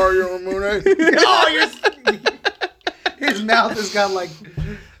 can I borrow your Ramune? Oh, his mouth has got like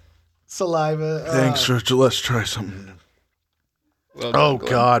saliva. Thanks, Churchill. Let's try something. Well Oh, done,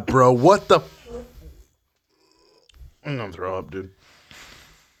 Glenn. God, bro. What the? I'm gonna throw up, dude.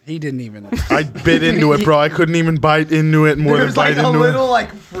 He didn't even. I bit into it, bro. I couldn't even bite into it more than There's bite like a into little it.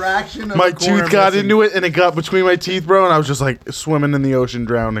 like fraction of My a corner tooth got missing. into it, and it got between my teeth, bro. And I was just like swimming in the ocean,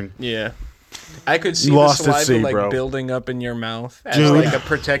 drowning. Yeah. I could see Lost the at saliva sea, like bro. building up in your mouth as Dude. like a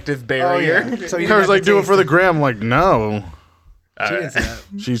protective Oh, barrier. yeah. So you I didn't was like, have to do it taste for the gram. I'm like, no. She didn't say that.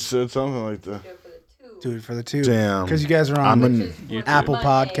 She said something like that. Do it for the two. Damn. Because you guys are I'm on an. Apple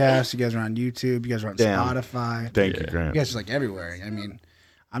Podcasts. You guys are on YouTube. You guys are on Damn. Spotify. Thank you, You Grant. guys are like everywhere. I mean,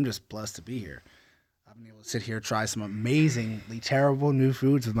 I'm just blessed to be here. I've been able to sit here, try some amazingly terrible new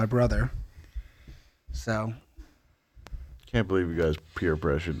foods with my brother. So, Can't believe you guys peer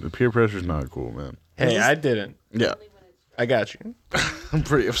pressured. The peer pressure's not cool, man. Hey, I didn't. Yeah, I got you. I'm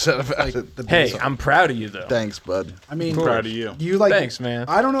pretty upset about it. Hey, I'm proud of you though. Thanks, bud. I mean, Proud of you. you like. Thanks, man.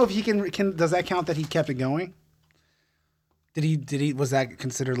 I don't know if he can. Does that count that he kept it going? Did he? Was that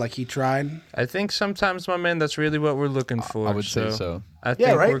considered like he tried? I think sometimes, my man, that's really what we're looking for. I would say so. I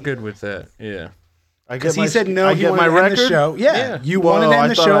think right? we're good with that. Yeah. I Because get he my- said no. I He get wanted my to end record. the show. Yeah, Yeah. you Whoa, wanted to I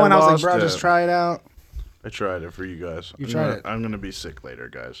end the thought show, I and I was like, lost bro, it. just try it out. I tried it for you guys. You tried it. I'm gonna be sick later,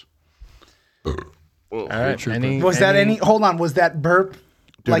 guys. All right. Any, Was that any? Hold on. Was that burp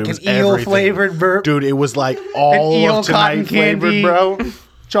Dude, like it an was eel everything. flavored burp? Dude, it was like all eel of tonight cotton flavored, candy, bro.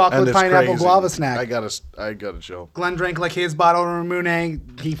 Chocolate And it's pineapple crazy. guava snack. I gotta chill. Glenn drank like his bottle of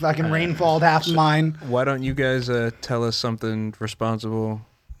Ramune. He fucking rainfalled half of mine. Why don't you guys tell us something responsible,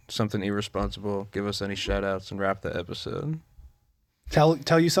 something irresponsible? Give us any shout outs and wrap the episode. Tell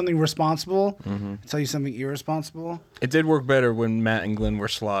you something responsible. Tell you something irresponsible. It did work better when Matt and Glenn were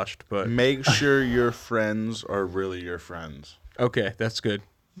sloshed, but Make sure your friends are really your friends. okay, that's good.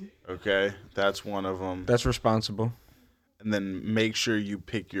 Okay, that's one of them. That's responsible. And then make sure you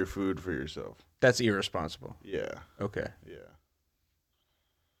pick your food for yourself. That's irresponsible. Yeah, Okay. yeah.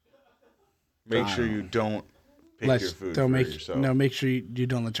 Make sure you don't pick your food for yourself. Make sure you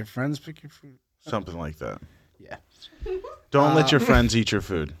don't let your friends pick your food. Something like that. Yeah. Don't let your friends eat your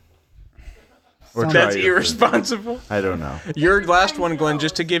food. Or try That's your food. irresponsible. I don't know. Your last one, Glenn,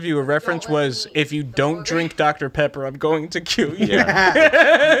 just to give you a reference, was if you don't drink Dr. Pepper, I'm going to kill you.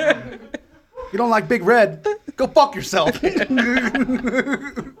 Yeah. You don't like Big Red? Go fuck yourself.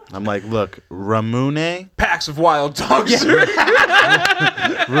 I'm like, look, Ramune. Packs of wild dogs.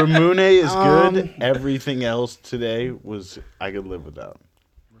 Ramune is good. Everything else today was I could live without.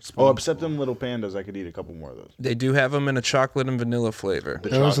 Oh, except them little pandas. I could eat a couple more of those. They do have them in a chocolate and vanilla flavor. The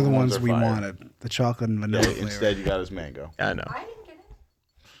Those are the chocolate ones we fire. wanted. The chocolate and vanilla flavor. Instead, you got his mango. I know. I didn't get it.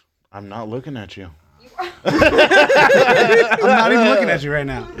 I'm not looking at you. I'm not even looking at you right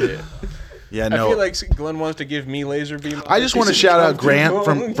now. Yeah, I no. feel like Glenn wants to give me laser beam. I just want to shout out Grant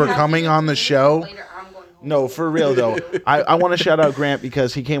for coming on the show. Later, I'm going home. No, for real though. I want to shout out Grant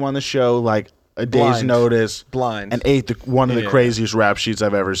because he came on the show like a day's Blind. notice Blind. and ate one of the Yeah. craziest rap sheets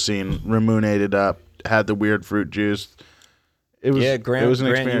I've ever seen. Ramunated up, had the weird fruit juice. It was Grant. It was an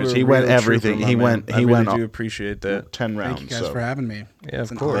Grant, you experience. were He a went real everything. trooper, He my went. man. He I went really do appreciate that. 10 rounds. Thank you guys so for having me. Yeah,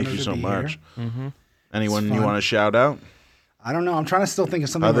 It's of an course. honor thank you to so be much. here. Anyone It's you fun. want to shout out? I don't know. I'm trying to still think of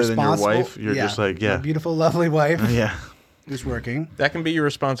something Other than your responsible. wife? You're just like, yeah. My beautiful, lovely wife Yeah. who's working. That can be your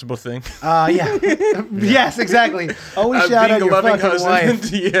responsible thing. Yeah. Yes, exactly. Always shout Being out a your loving fucking husband.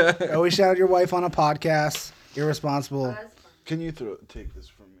 wife. Yeah. Always shout out your wife on a podcast. Irresponsible. That's fine. Can you take this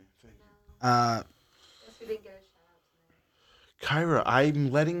from me? Uh, Guess we didn't get a shout out Kyra, tonight.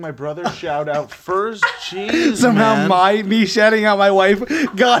 I'm letting my brother shout out first. Jeez, somehow man. me shouting out my wife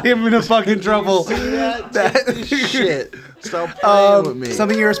got him into fucking trouble. Take this shit. Stop playing with me.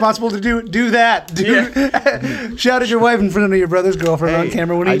 Something irresponsible to do. Do that. Shout at your wife in front of your brother's girlfriend on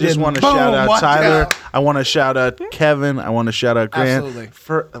camera when he I just didn't. want to Boom, shout out watch Tyler. out. I want to shout out Kevin. I want to shout out Grant. Absolutely.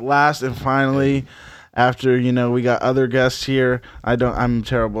 For last and finally, after we got other guests here. I'm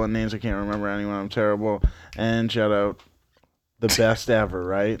terrible at names. I can't remember anyone. I'm terrible. And shout out the best ever,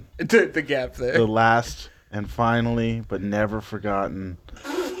 right? The gap there. The last and finally, but never forgotten,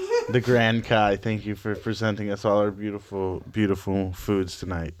 the Grand Kai. Thank you for presenting us all our beautiful, beautiful foods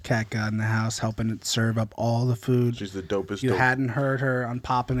tonight. Cat God in the house helping it serve up all the food. She's the dopest. You dope. hadn't heard her on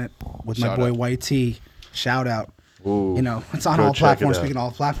Popping It with my Shout boy out. White T. Shout out. Ooh, It's on go all check it platforms. out. Speaking of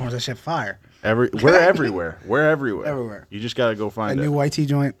all platforms, that shit fire. We're everywhere. We're everywhere. Everywhere. You just gotta go A find new it. White T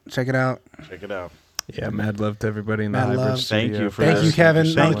joint. Check it out. Check it out. Yeah, mad love to everybody in the Mad hybrid love. studio. Thank you for Thank this. you, Kevin.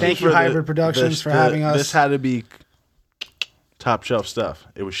 so Thank much. you, For Hybrid Productions, for having us. This had to be top shelf stuff.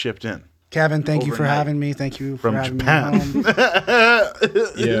 It was shipped in. Kevin, thank you for Overnight. having me. Thank you for From having Japan. me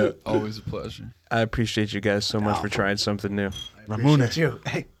home. Yeah, Always a pleasure. I appreciate you guys so much for trying something new. Appreciate you.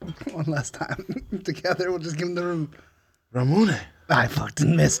 Hey, one last time. Together, we'll just give him the room. Ramune. I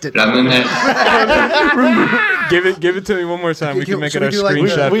fucking missed it. Ramune. Give it to me one more time. We can make should it our we do like the-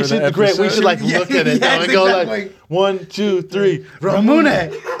 screenshot We for the should, Grant, we should episode. like look at it now Yes, and go exactly. like 1, 2, 3.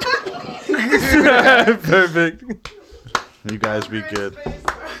 Ramune. Perfect. You guys be good.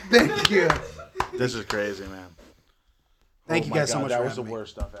 Thank you. This is crazy, man. Thank you guys so much That for was the having me.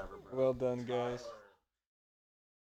 worst stuff ever, bro. Well done, guys.